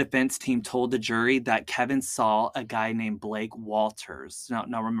Kevin's defense team told the jury that Kevin saw a guy named Blake Walters.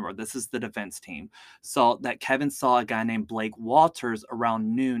 Now remember, this is the defense team. Saw that Kevin saw a guy named Blake Walters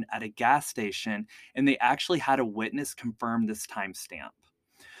around noon at a gas station, and they actually had a witness confirm this timestamp.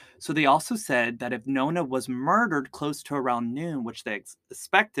 So they also said that if Nona was murdered close to around noon, which they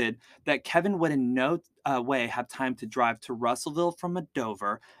expected, that Kevin would in no way have time to drive to Russellville from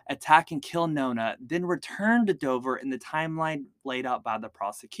Dover, attack and kill Nona, then return to Dover in the timeline laid out by the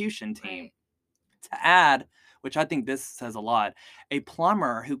prosecution team. Right. To add, which I think this says a lot, a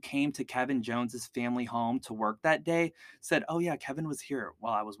plumber who came to Kevin Jones's family home to work that day said, oh yeah, Kevin was here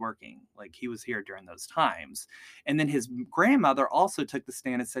while I was working. Like he was here during those times. And then his grandmother also took the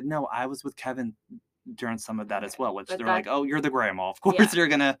stand and said, no, I was with Kevin during some of that as Okay. well, which But they're that, like, oh, you're the grandma. Of course yeah. you're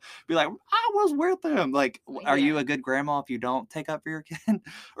going to be like, I was with him. Like, are you Yeah. a good grandma if you don't take up for your kid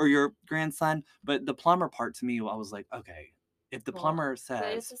or your grandson? But the plumber part to me, I was like, okay, if the Well, plumber but it's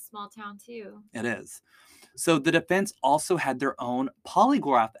says a small town too. it is. So the defense also had their own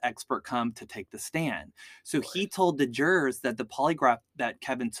polygraph expert come to take the stand. So he told the jurors that the polygraph that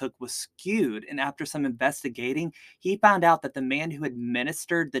Kevin took was skewed. And after some investigating, he found out that the man who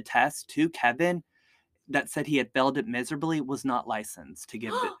administered the test to Kevin that said he had failed it miserably was not licensed to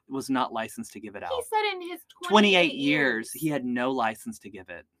give it He out. said in his 28 28 years, years. he had no license to give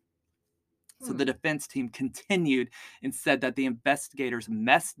it. So the Hmm. defense team continued and said that the investigators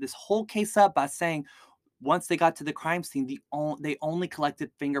messed this whole case up by saying once they got to the crime scene, they only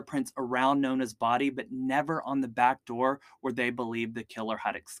collected fingerprints around Nona's body, but never on the back door where they believed the killer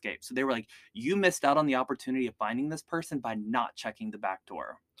had escaped. So they were like, you missed out on the opportunity of finding this person by not checking the back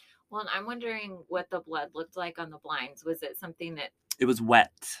door. Well, and I'm wondering what the blood looked like on the blinds. Was it something that It was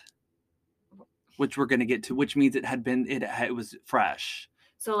wet, which we're going to get to, which means it was fresh.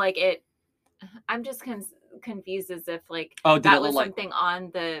 so like I'm just confused as if like Oh, did it that look was like something on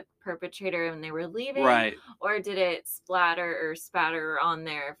the perpetrator when they were leaving, right? or did it splatter or spatter on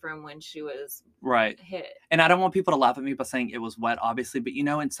there from when she was Right. hit? And I don't want people to laugh at me by saying it was wet, obviously, but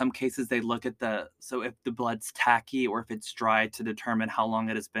in some cases they look at so if the blood's tacky or if it's dry to determine how long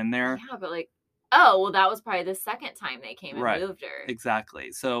it has been there. Yeah, but like, oh, well, that was probably the second time they came and Right. moved her.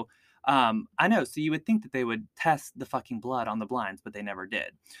 Exactly. So I know. So you would think that they would test the fucking blood on the blinds, but they never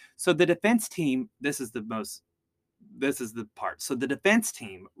did. So the defense team, this is the part. So the defense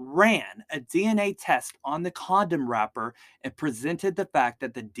team ran a DNA test on the condom wrapper and presented the fact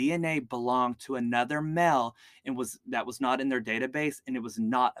that the DNA belonged to another male and was not in their database, and it was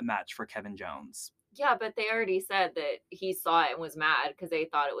not a match for Kevin Jones. Yeah, but they already said that he saw it and was mad because they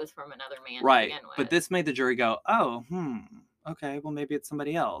thought it was from another man Right. to begin with. But this made the jury go, oh, okay, well, maybe it's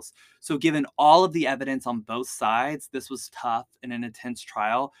somebody else. So given all of the evidence on both sides, this was tough and an intense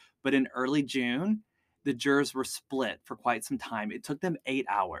trial. But in early June, the jurors were split for quite some time. It took them 8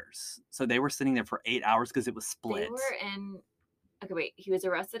 hours. So they were sitting there for 8 hours because it was split. Okay, wait. He was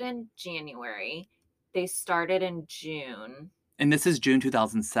arrested in January. They started in June. And this is June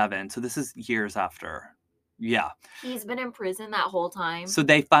 2007. So this is years after. Yeah. He's been in prison that whole time. So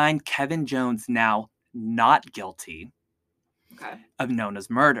they find Kevin Jones now not guilty of Nona's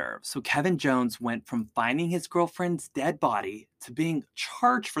murder. So Kevin Jones went from finding his girlfriend's dead body to being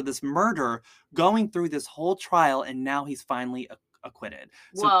charged for this murder, going through this whole trial, and now he's finally acquitted.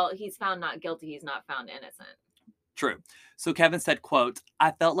 Well, he's found not guilty. He's not found innocent. True. So Kevin said, quote,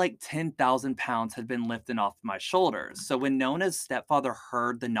 I felt like 10,000 pounds had been lifted off my shoulders. So when Nona's stepfather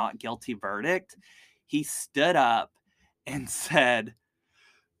heard the not guilty verdict, he stood up and said,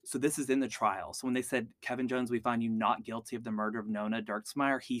 so this is in the trial. So when they said, Kevin Jones, we find you not guilty of the murder of Nona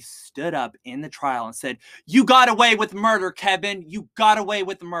Dirksmeyer, he stood up in the trial and said, you got away with murder, Kevin. You got away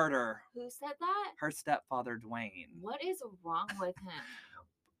with murder. Who said that? Her stepfather, Dwayne. What is wrong with him?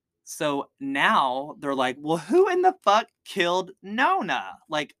 So now they're like, well, who in the fuck killed Nona?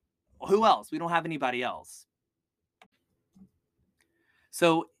 Like, who else? We don't have anybody else.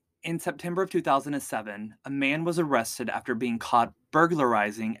 So in September of 2007, a man was arrested after being caught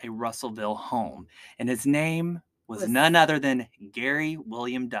burglarizing a Russellville home. And his name was none other than Gary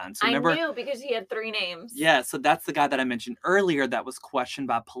William Dunn. So remember, I knew because he had 3 names. Yeah, so that's the guy that I mentioned earlier that was questioned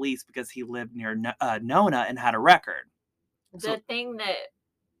by police because he lived near Nona and had a record. The thing that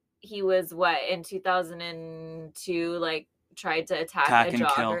he was in 2002, like tried to attack a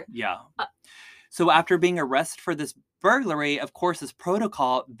jogger. Kill. Yeah. So after being arrested for this burglary, of course, as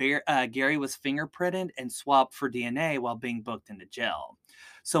protocol, Gary was fingerprinted and swabbed for DNA while being booked into jail.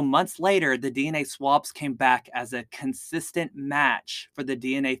 So months later, the DNA swabs came back as a consistent match for the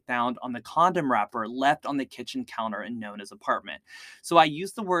DNA found on the condom wrapper left on the kitchen counter in Nona's apartment. So I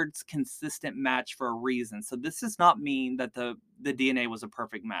use the words consistent match for a reason. So this does not mean that the DNA was a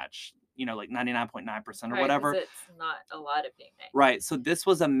perfect match, like 99.9% or whatever. It's not a lot of DNA. Right. So this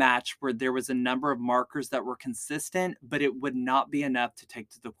was a match where there was a number of markers that were consistent, but it would not be enough to take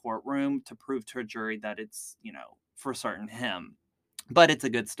to the courtroom to prove to a jury that it's, for certain him. But it's a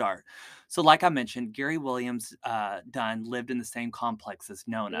good start. So like I mentioned, Gary Williams Dunn lived in the same complex as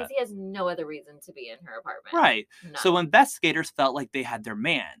Nona. Because he has no other reason to be in her apartment. Right. No. So investigators felt like they had their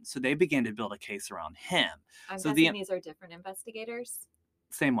man. So they began to build a case around him. I'm guessing these are different investigators?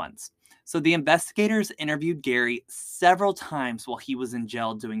 Same ones. So the investigators interviewed Gary several times while he was in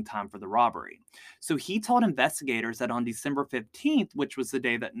jail doing time for the robbery. So he told investigators that on December 15th, which was the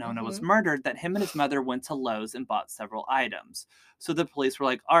day that Nona was murdered, that him and his mother went to Lowe's and bought several items. So the police were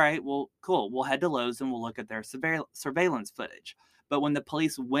like, all right, well, cool. We'll head to Lowe's and we'll look at their surveillance footage. But when the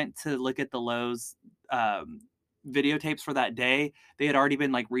police went to look at the Lowe's videotapes for that day, they had already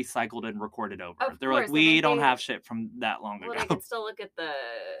been like recycled and recorded over. Of They were like, course. I mean, we don't have shit from that long well, ago. they could still look at the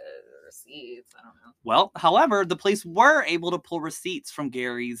receipts. I don't know. Well, however, the police were able to pull receipts from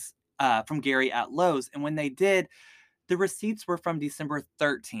Gary at Lowe's, and when they did, the receipts were from December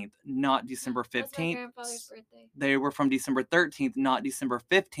 13th, not December 15th. That's my grandfather's birthday. They were from December 13th, not December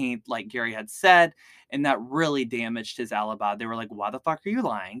 15th, like Gary had said, and that really damaged his alibi. They were like, why the fuck are you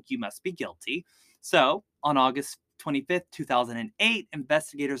lying? You must be guilty. So, on August 25th, 2008,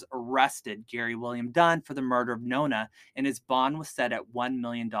 investigators arrested Gary William Dunn for the murder of Nona, and his bond was set at $1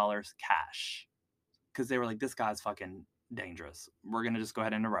 million cash. Because they were like, this guy's fucking dangerous. We're going to just go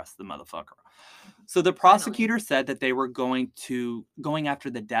ahead and arrest the motherfucker. So the prosecutor said that they were going after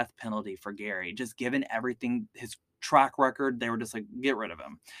the death penalty for Gary, just given everything, his track record, they were just like, get rid of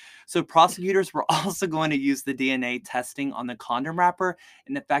him. So prosecutors were also going to use the DNA testing on the condom wrapper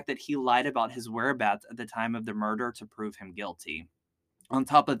and the fact that he lied about his whereabouts at the time of the murder to prove him guilty. On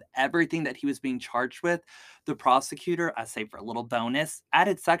top of everything that he was being charged with, the prosecutor, I say for a little bonus,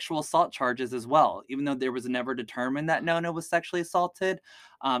 added sexual assault charges as well, even though there was never determined that Nona was sexually assaulted,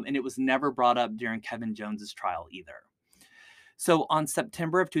 and it was never brought up during Kevin Jones's trial either. So on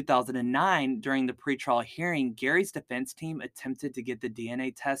September of 2009, during the pretrial hearing, Gary's defense team attempted to get the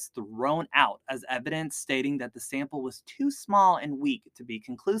DNA test thrown out as evidence, stating that the sample was too small and weak to be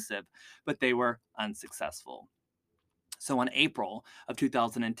conclusive, but they were unsuccessful. So in April of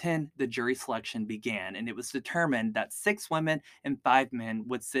 2010, the jury selection began, and it was determined that 6 women and 5 men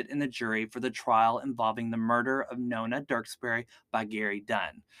would sit in the jury for the trial involving the murder of Nona Dirksmeyer by Gary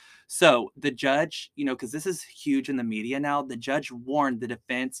Dunn. So the judge, because this is huge in the media now, the judge warned the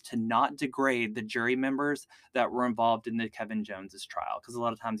defense to not degrade the jury members that were involved in the Kevin Jones's trial. Because a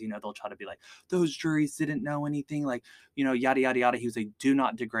lot of times, they'll try to be like, those juries didn't know anything, like, yada, yada, yada. He was like, do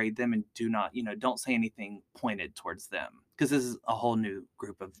not degrade them and do not, don't say anything pointed towards them. Because this is a whole new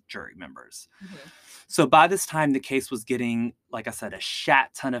group of jury members. Mm-hmm. So by this time, the case was getting, like I said, a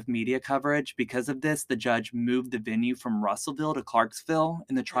shat ton of media coverage. Because of this, the judge moved the venue from Russellville to Clarksville,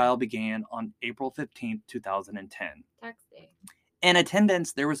 and the trial began on April 15th, 2010. Tax day. In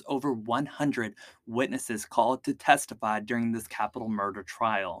attendance, there was over 100 witnesses called to testify during this capital murder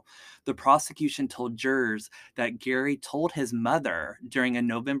trial. The prosecution told jurors that Gary told his mother during a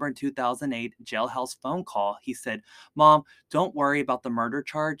November 2008 jailhouse phone call, he said, "Mom, don't worry about the murder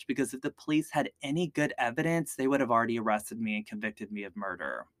charge because if the police had any good evidence, they would have already arrested me and convicted me of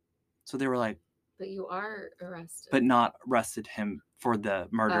murder." So they were like, but you are arrested. But not arrested him for the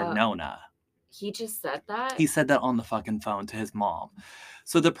murder of Nona. He just said that? He said that on the fucking phone to his mom.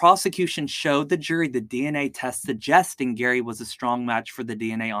 So the prosecution showed the jury the DNA test suggesting Gary was a strong match for the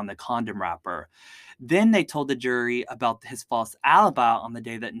DNA on the condom wrapper. Then they told the jury about his false alibi on the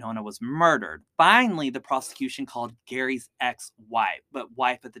day that Nona was murdered. Finally, the prosecution called Gary's ex-wife, but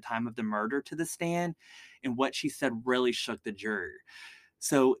wife at the time of the murder, to the stand, and what she said really shook the jury.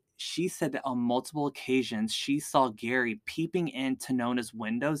 So she said that on multiple occasions, she saw Gary peeping into Nona's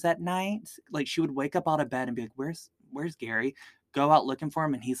windows at night. Like, she would wake up out of bed and be like, where's Gary? Go out looking for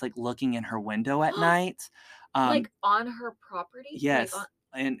him. And he's like looking in her window at night. Like on her property? Yes.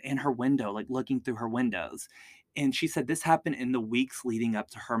 Like in her window, like looking through her windows. And she said this happened in the weeks leading up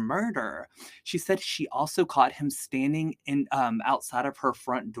to her murder. She said she also caught him standing in outside of her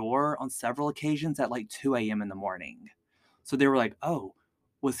front door on several occasions at like 2 a.m. in the morning. So they were like, oh,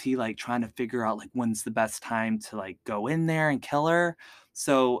 was he like trying to figure out like when's the best time to like go in there and kill her?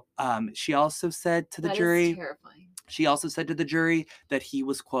 So she also said to the jury, is terrifying. She also said to the jury that he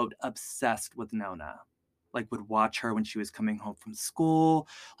was, quote, obsessed with Nona. Like would watch her when she was coming home from school.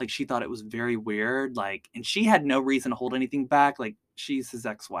 Like she thought it was very weird. Like, and she had no reason to hold anything back. Like she's his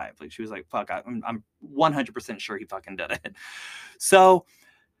ex-wife. Like she was like, fuck, I'm 100% sure he fucking did it. So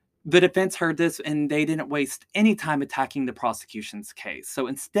the defense heard this and they didn't waste any time attacking the prosecution's case. So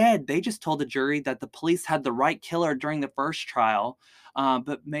instead, they just told the jury that the police had the right killer during the first trial,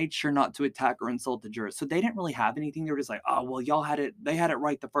 but made sure not to attack or insult the jurors. So they didn't really have anything. They were just like, oh, well, y'all had it. They had it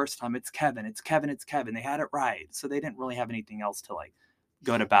right the first time. It's Kevin. It's Kevin. It's Kevin. They had it right. So they didn't really have anything else to like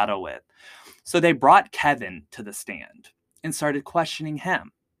go to battle with. So they brought Kevin to the stand and started questioning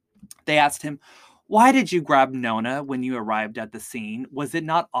him. They asked him, why did you grab Nona when you arrived at the scene? Was it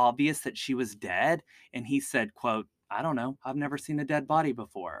not obvious that she was dead? And he said, quote, I don't know. I've never seen a dead body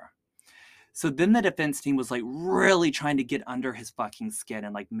before. So then the defense team was like really trying to get under his fucking skin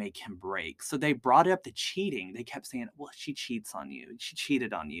and like make him break. So they brought up the cheating. They kept saying, well, she cheats on you. She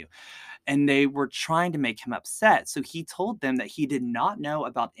cheated on you. And they were trying to make him upset. So he told them that he did not know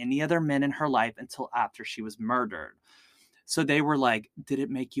about any other men in her life until after she was murdered. So they were like, did it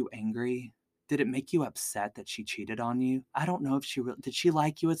make you angry? did it make you upset that she cheated on you? I don't know if did she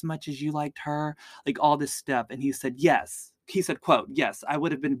like you as much as you liked her? Like all this stuff. And he said, yes. He said, quote, yes, I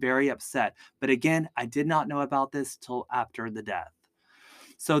would have been very upset. But again, I did not know about this till after the death.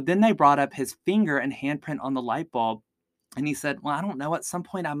 So then they brought up his finger and handprint on the light bulb. And he said, well, I don't know. At some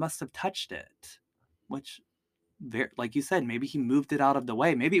point, I must have touched it, which, like you said, maybe he moved it out of the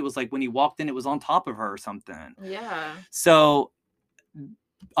way. Maybe it was like when he walked in, it was on top of her or something. Yeah. So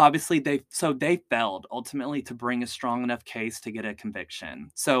obviously they failed ultimately to bring a strong enough case to get a conviction.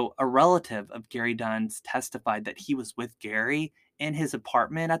 So a relative of Gary Dunn's testified that he was with Gary in his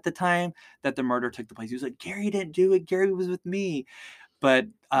apartment at the time that the murder took place. He was like, Gary didn't do it. Gary was with me. But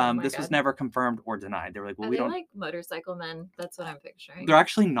this was never confirmed or denied. They were like, well, Are we they don't. like motorcycle men? That's what I'm picturing. They're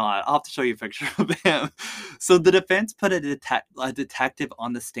actually not. I'll have to show you a picture of him. So the defense put a detective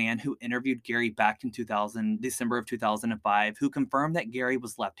on the stand who interviewed Gary back in December of 2005, who confirmed that Gary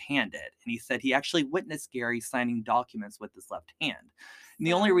was left-handed. And he said he actually witnessed Gary signing documents with his left hand. And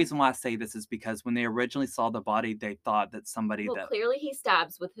the only reason why I say this is because when they originally saw the body, they thought that clearly he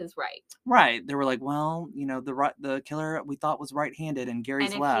stabs with his right. Right. They were like, well, the killer we thought was right-handed and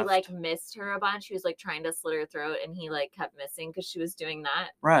Gary's left. And if he missed her a bunch, he was trying to slit her throat and he kept missing because she was doing that.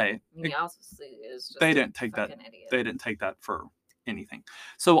 Right. He also is just they didn't take that. Idiot. They didn't take that for anything.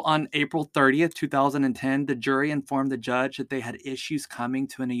 So on April 30th, 2010, the jury informed the judge that they had issues coming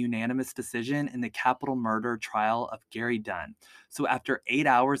to a unanimous decision in the capital murder trial of Gary Dunn. So after 8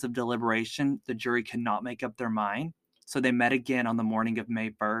 hours of deliberation, the jury could not make up their mind. So they met again on the morning of May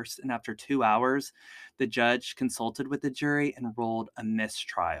 1st. And after 2 hours, the judge consulted with the jury and ruled a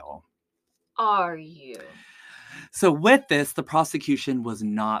mistrial. Are you? So with this, the prosecution was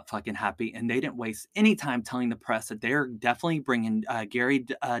not fucking happy, and they didn't waste any time telling the press that they're definitely bringing Gary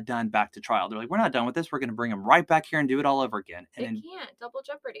Dunn back to trial. They're like, we're not done with this. We're going to bring him right back here and do it all over again. And they can't. Double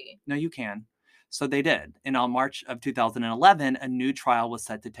jeopardy. No, you can. So they did. And on March of 2011, a new trial was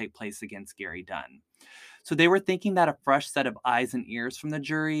set to take place against Gary Dunn. So they were thinking that a fresh set of eyes and ears from the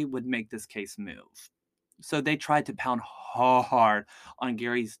jury would make this case move. So they tried to pound hard on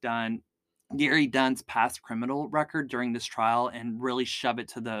Gary Dunn's past criminal record during this trial and really shove it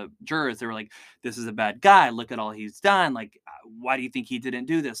to the jurors. They were like, this is a bad guy. Look at all he's done. Why do you think he didn't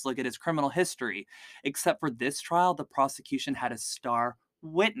do this? Look at his criminal history. Except for this trial, the prosecution had a star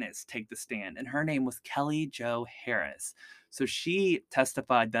witness take the stand, and her name was Kelly Jo Harris. So she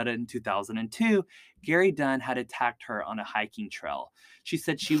testified that in 2002, Gary Dunn had attacked her on a hiking trail. She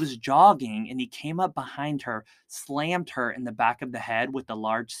said she was jogging and he came up behind her, slammed her in the back of the head with a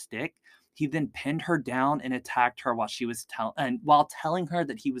large stick. He then pinned her down and attacked her while telling her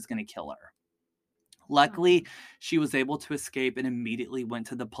that he was going to kill her. Luckily, she was able to escape and immediately went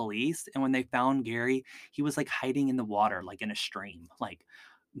to the police. And when they found Gary, he was hiding in the water, in a stream,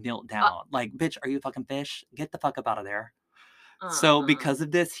 knelt down. Bitch, are you a fucking fish? Get the fuck up out of there. So because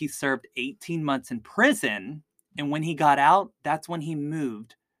of this, he served 18 months in prison. And when he got out, that's when he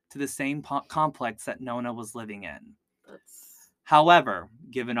moved to the same complex that Nona was living in. However,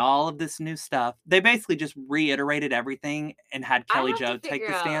 given all of this new stuff, they basically just reiterated everything and had Kelly Jo take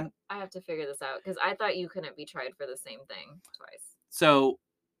the stand. I have to figure this out because I thought you couldn't be tried for the same thing twice. So,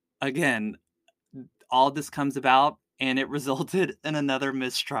 again, all of this comes about and it resulted in another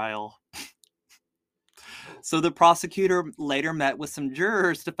mistrial. So the prosecutor later met with some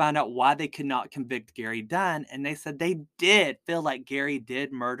jurors to find out why they could not convict Gary Dunn. And they said they did feel like Gary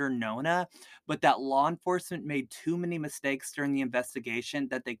did murder Nona, but that law enforcement made too many mistakes during the investigation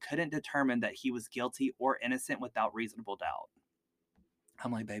that they couldn't determine that he was guilty or innocent without reasonable doubt.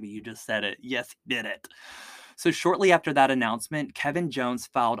 I'm like, baby, you just said it. Yes, he did it. So shortly after that announcement, Kevin Jones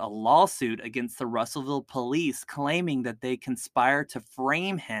filed a lawsuit against the Russellville police claiming that they conspired to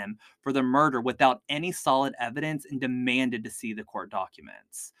frame him for the murder without any solid evidence and demanded to see the court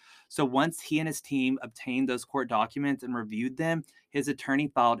documents. So once he and his team obtained those court documents and reviewed them, his attorney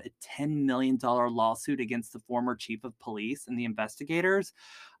filed a $10 million lawsuit against the former chief of police and the investigators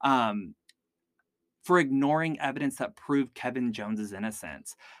for ignoring evidence that proved Kevin Jones's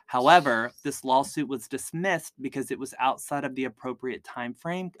innocence. However, this lawsuit was dismissed because it was outside of the appropriate time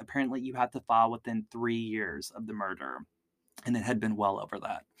frame. Apparently, you had to file within 3 years of the murder, and it had been well over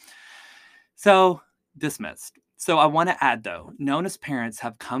that. So, dismissed. So I want to add, though, Nona's parents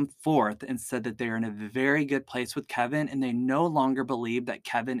have come forth and said that they are in a very good place with Kevin, and they no longer believe that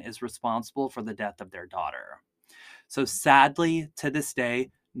Kevin is responsible for the death of their daughter. So sadly, to this day,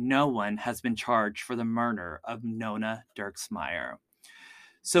 no one has been charged for the murder of Nona Dirksmeyer.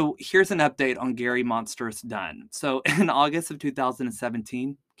 So here's an update on Gary Monstrous Dunn. So in August of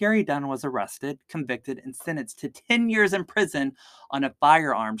 2017, Gary Dunn was arrested, convicted, and sentenced to 10 years in prison on a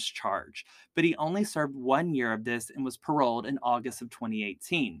firearms charge, but he only served 1 year of this and was paroled in August of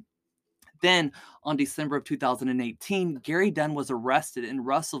 2018. Then, on December of 2018, Gary Dunn was arrested in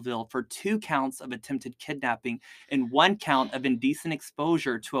Russellville for 2 counts of attempted kidnapping and 1 count of indecent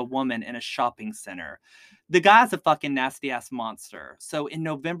exposure to a woman in a shopping center. The guy's a fucking nasty-ass monster. So in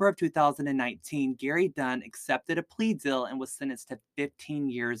November of 2019, Gary Dunn accepted a plea deal and was sentenced to 15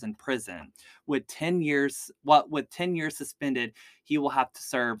 years in prison. With 10 years suspended, he will have to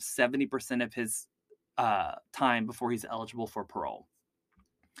serve 70% of his time before he's eligible for parole.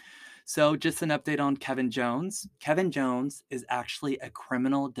 So just an update on Kevin Jones. Kevin Jones is actually a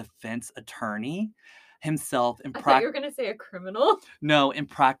criminal defense attorney himself and I thought you were going to say a criminal. No, and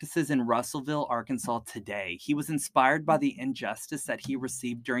practices in Russellville, Arkansas today. He was inspired by the injustice that he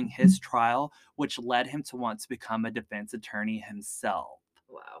received during his trial, which led him to want to become a defense attorney himself.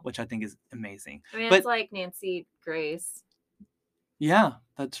 Wow. Which I think is amazing. I mean, it's like Nancy Grace. Yeah,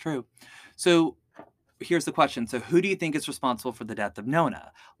 that's true. So here's the question. So who do you think is responsible for the death of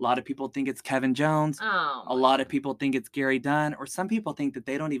Nona? A lot of people think it's Kevin Jones. A lot of people think it's Gary Dunn, or some people think that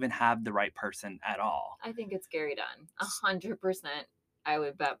they don't even have the right person at all. I think it's Gary Dunn. 100%. I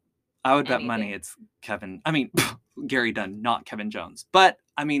would bet money it's Gary Dunn, not Kevin Jones. But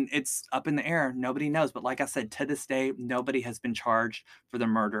I mean, it's up in the air. Nobody knows. But like I said, to this day, nobody has been charged for the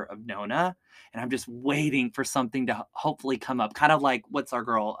murder of Nona. And I'm just waiting for something to hopefully come up. Kind of like, what's our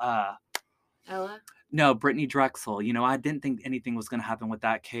girl? Ella? No, Brittany Drexel. You know, I didn't think anything was going to happen with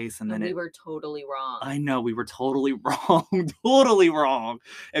that case. And then we were totally wrong. I know, we were totally wrong. Totally wrong.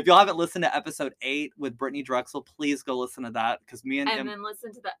 If y'all haven't listened to episode 8 with Brittany Drexel, please go listen to that. Because me and then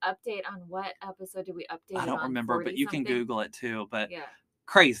listen to the update on what episode did we update I don't remember, but you can Google it too. But yeah.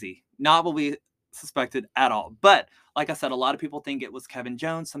 Crazy. Not what we suspected at all. But like I said, a lot of people think it was Kevin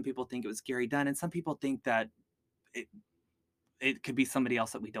Jones. Some people think it was Gary Dunn. And some people think that it could be somebody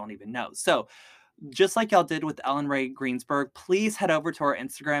else that we don't even know. So just like y'all did with Ellen Ray Greensburg, please head over to our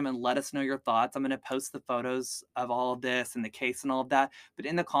Instagram and let us know your thoughts. I'm going to post the photos of all of this and the case and all of that. But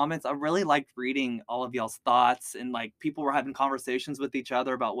in the comments, I really liked reading all of y'all's thoughts, and like people were having conversations with each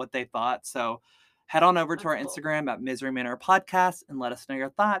other about what they thought. So head on over to our Instagram at Misery Manor Podcast and let us know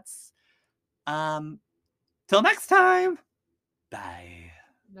your thoughts. Till next time. Bye.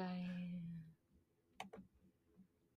 Bye.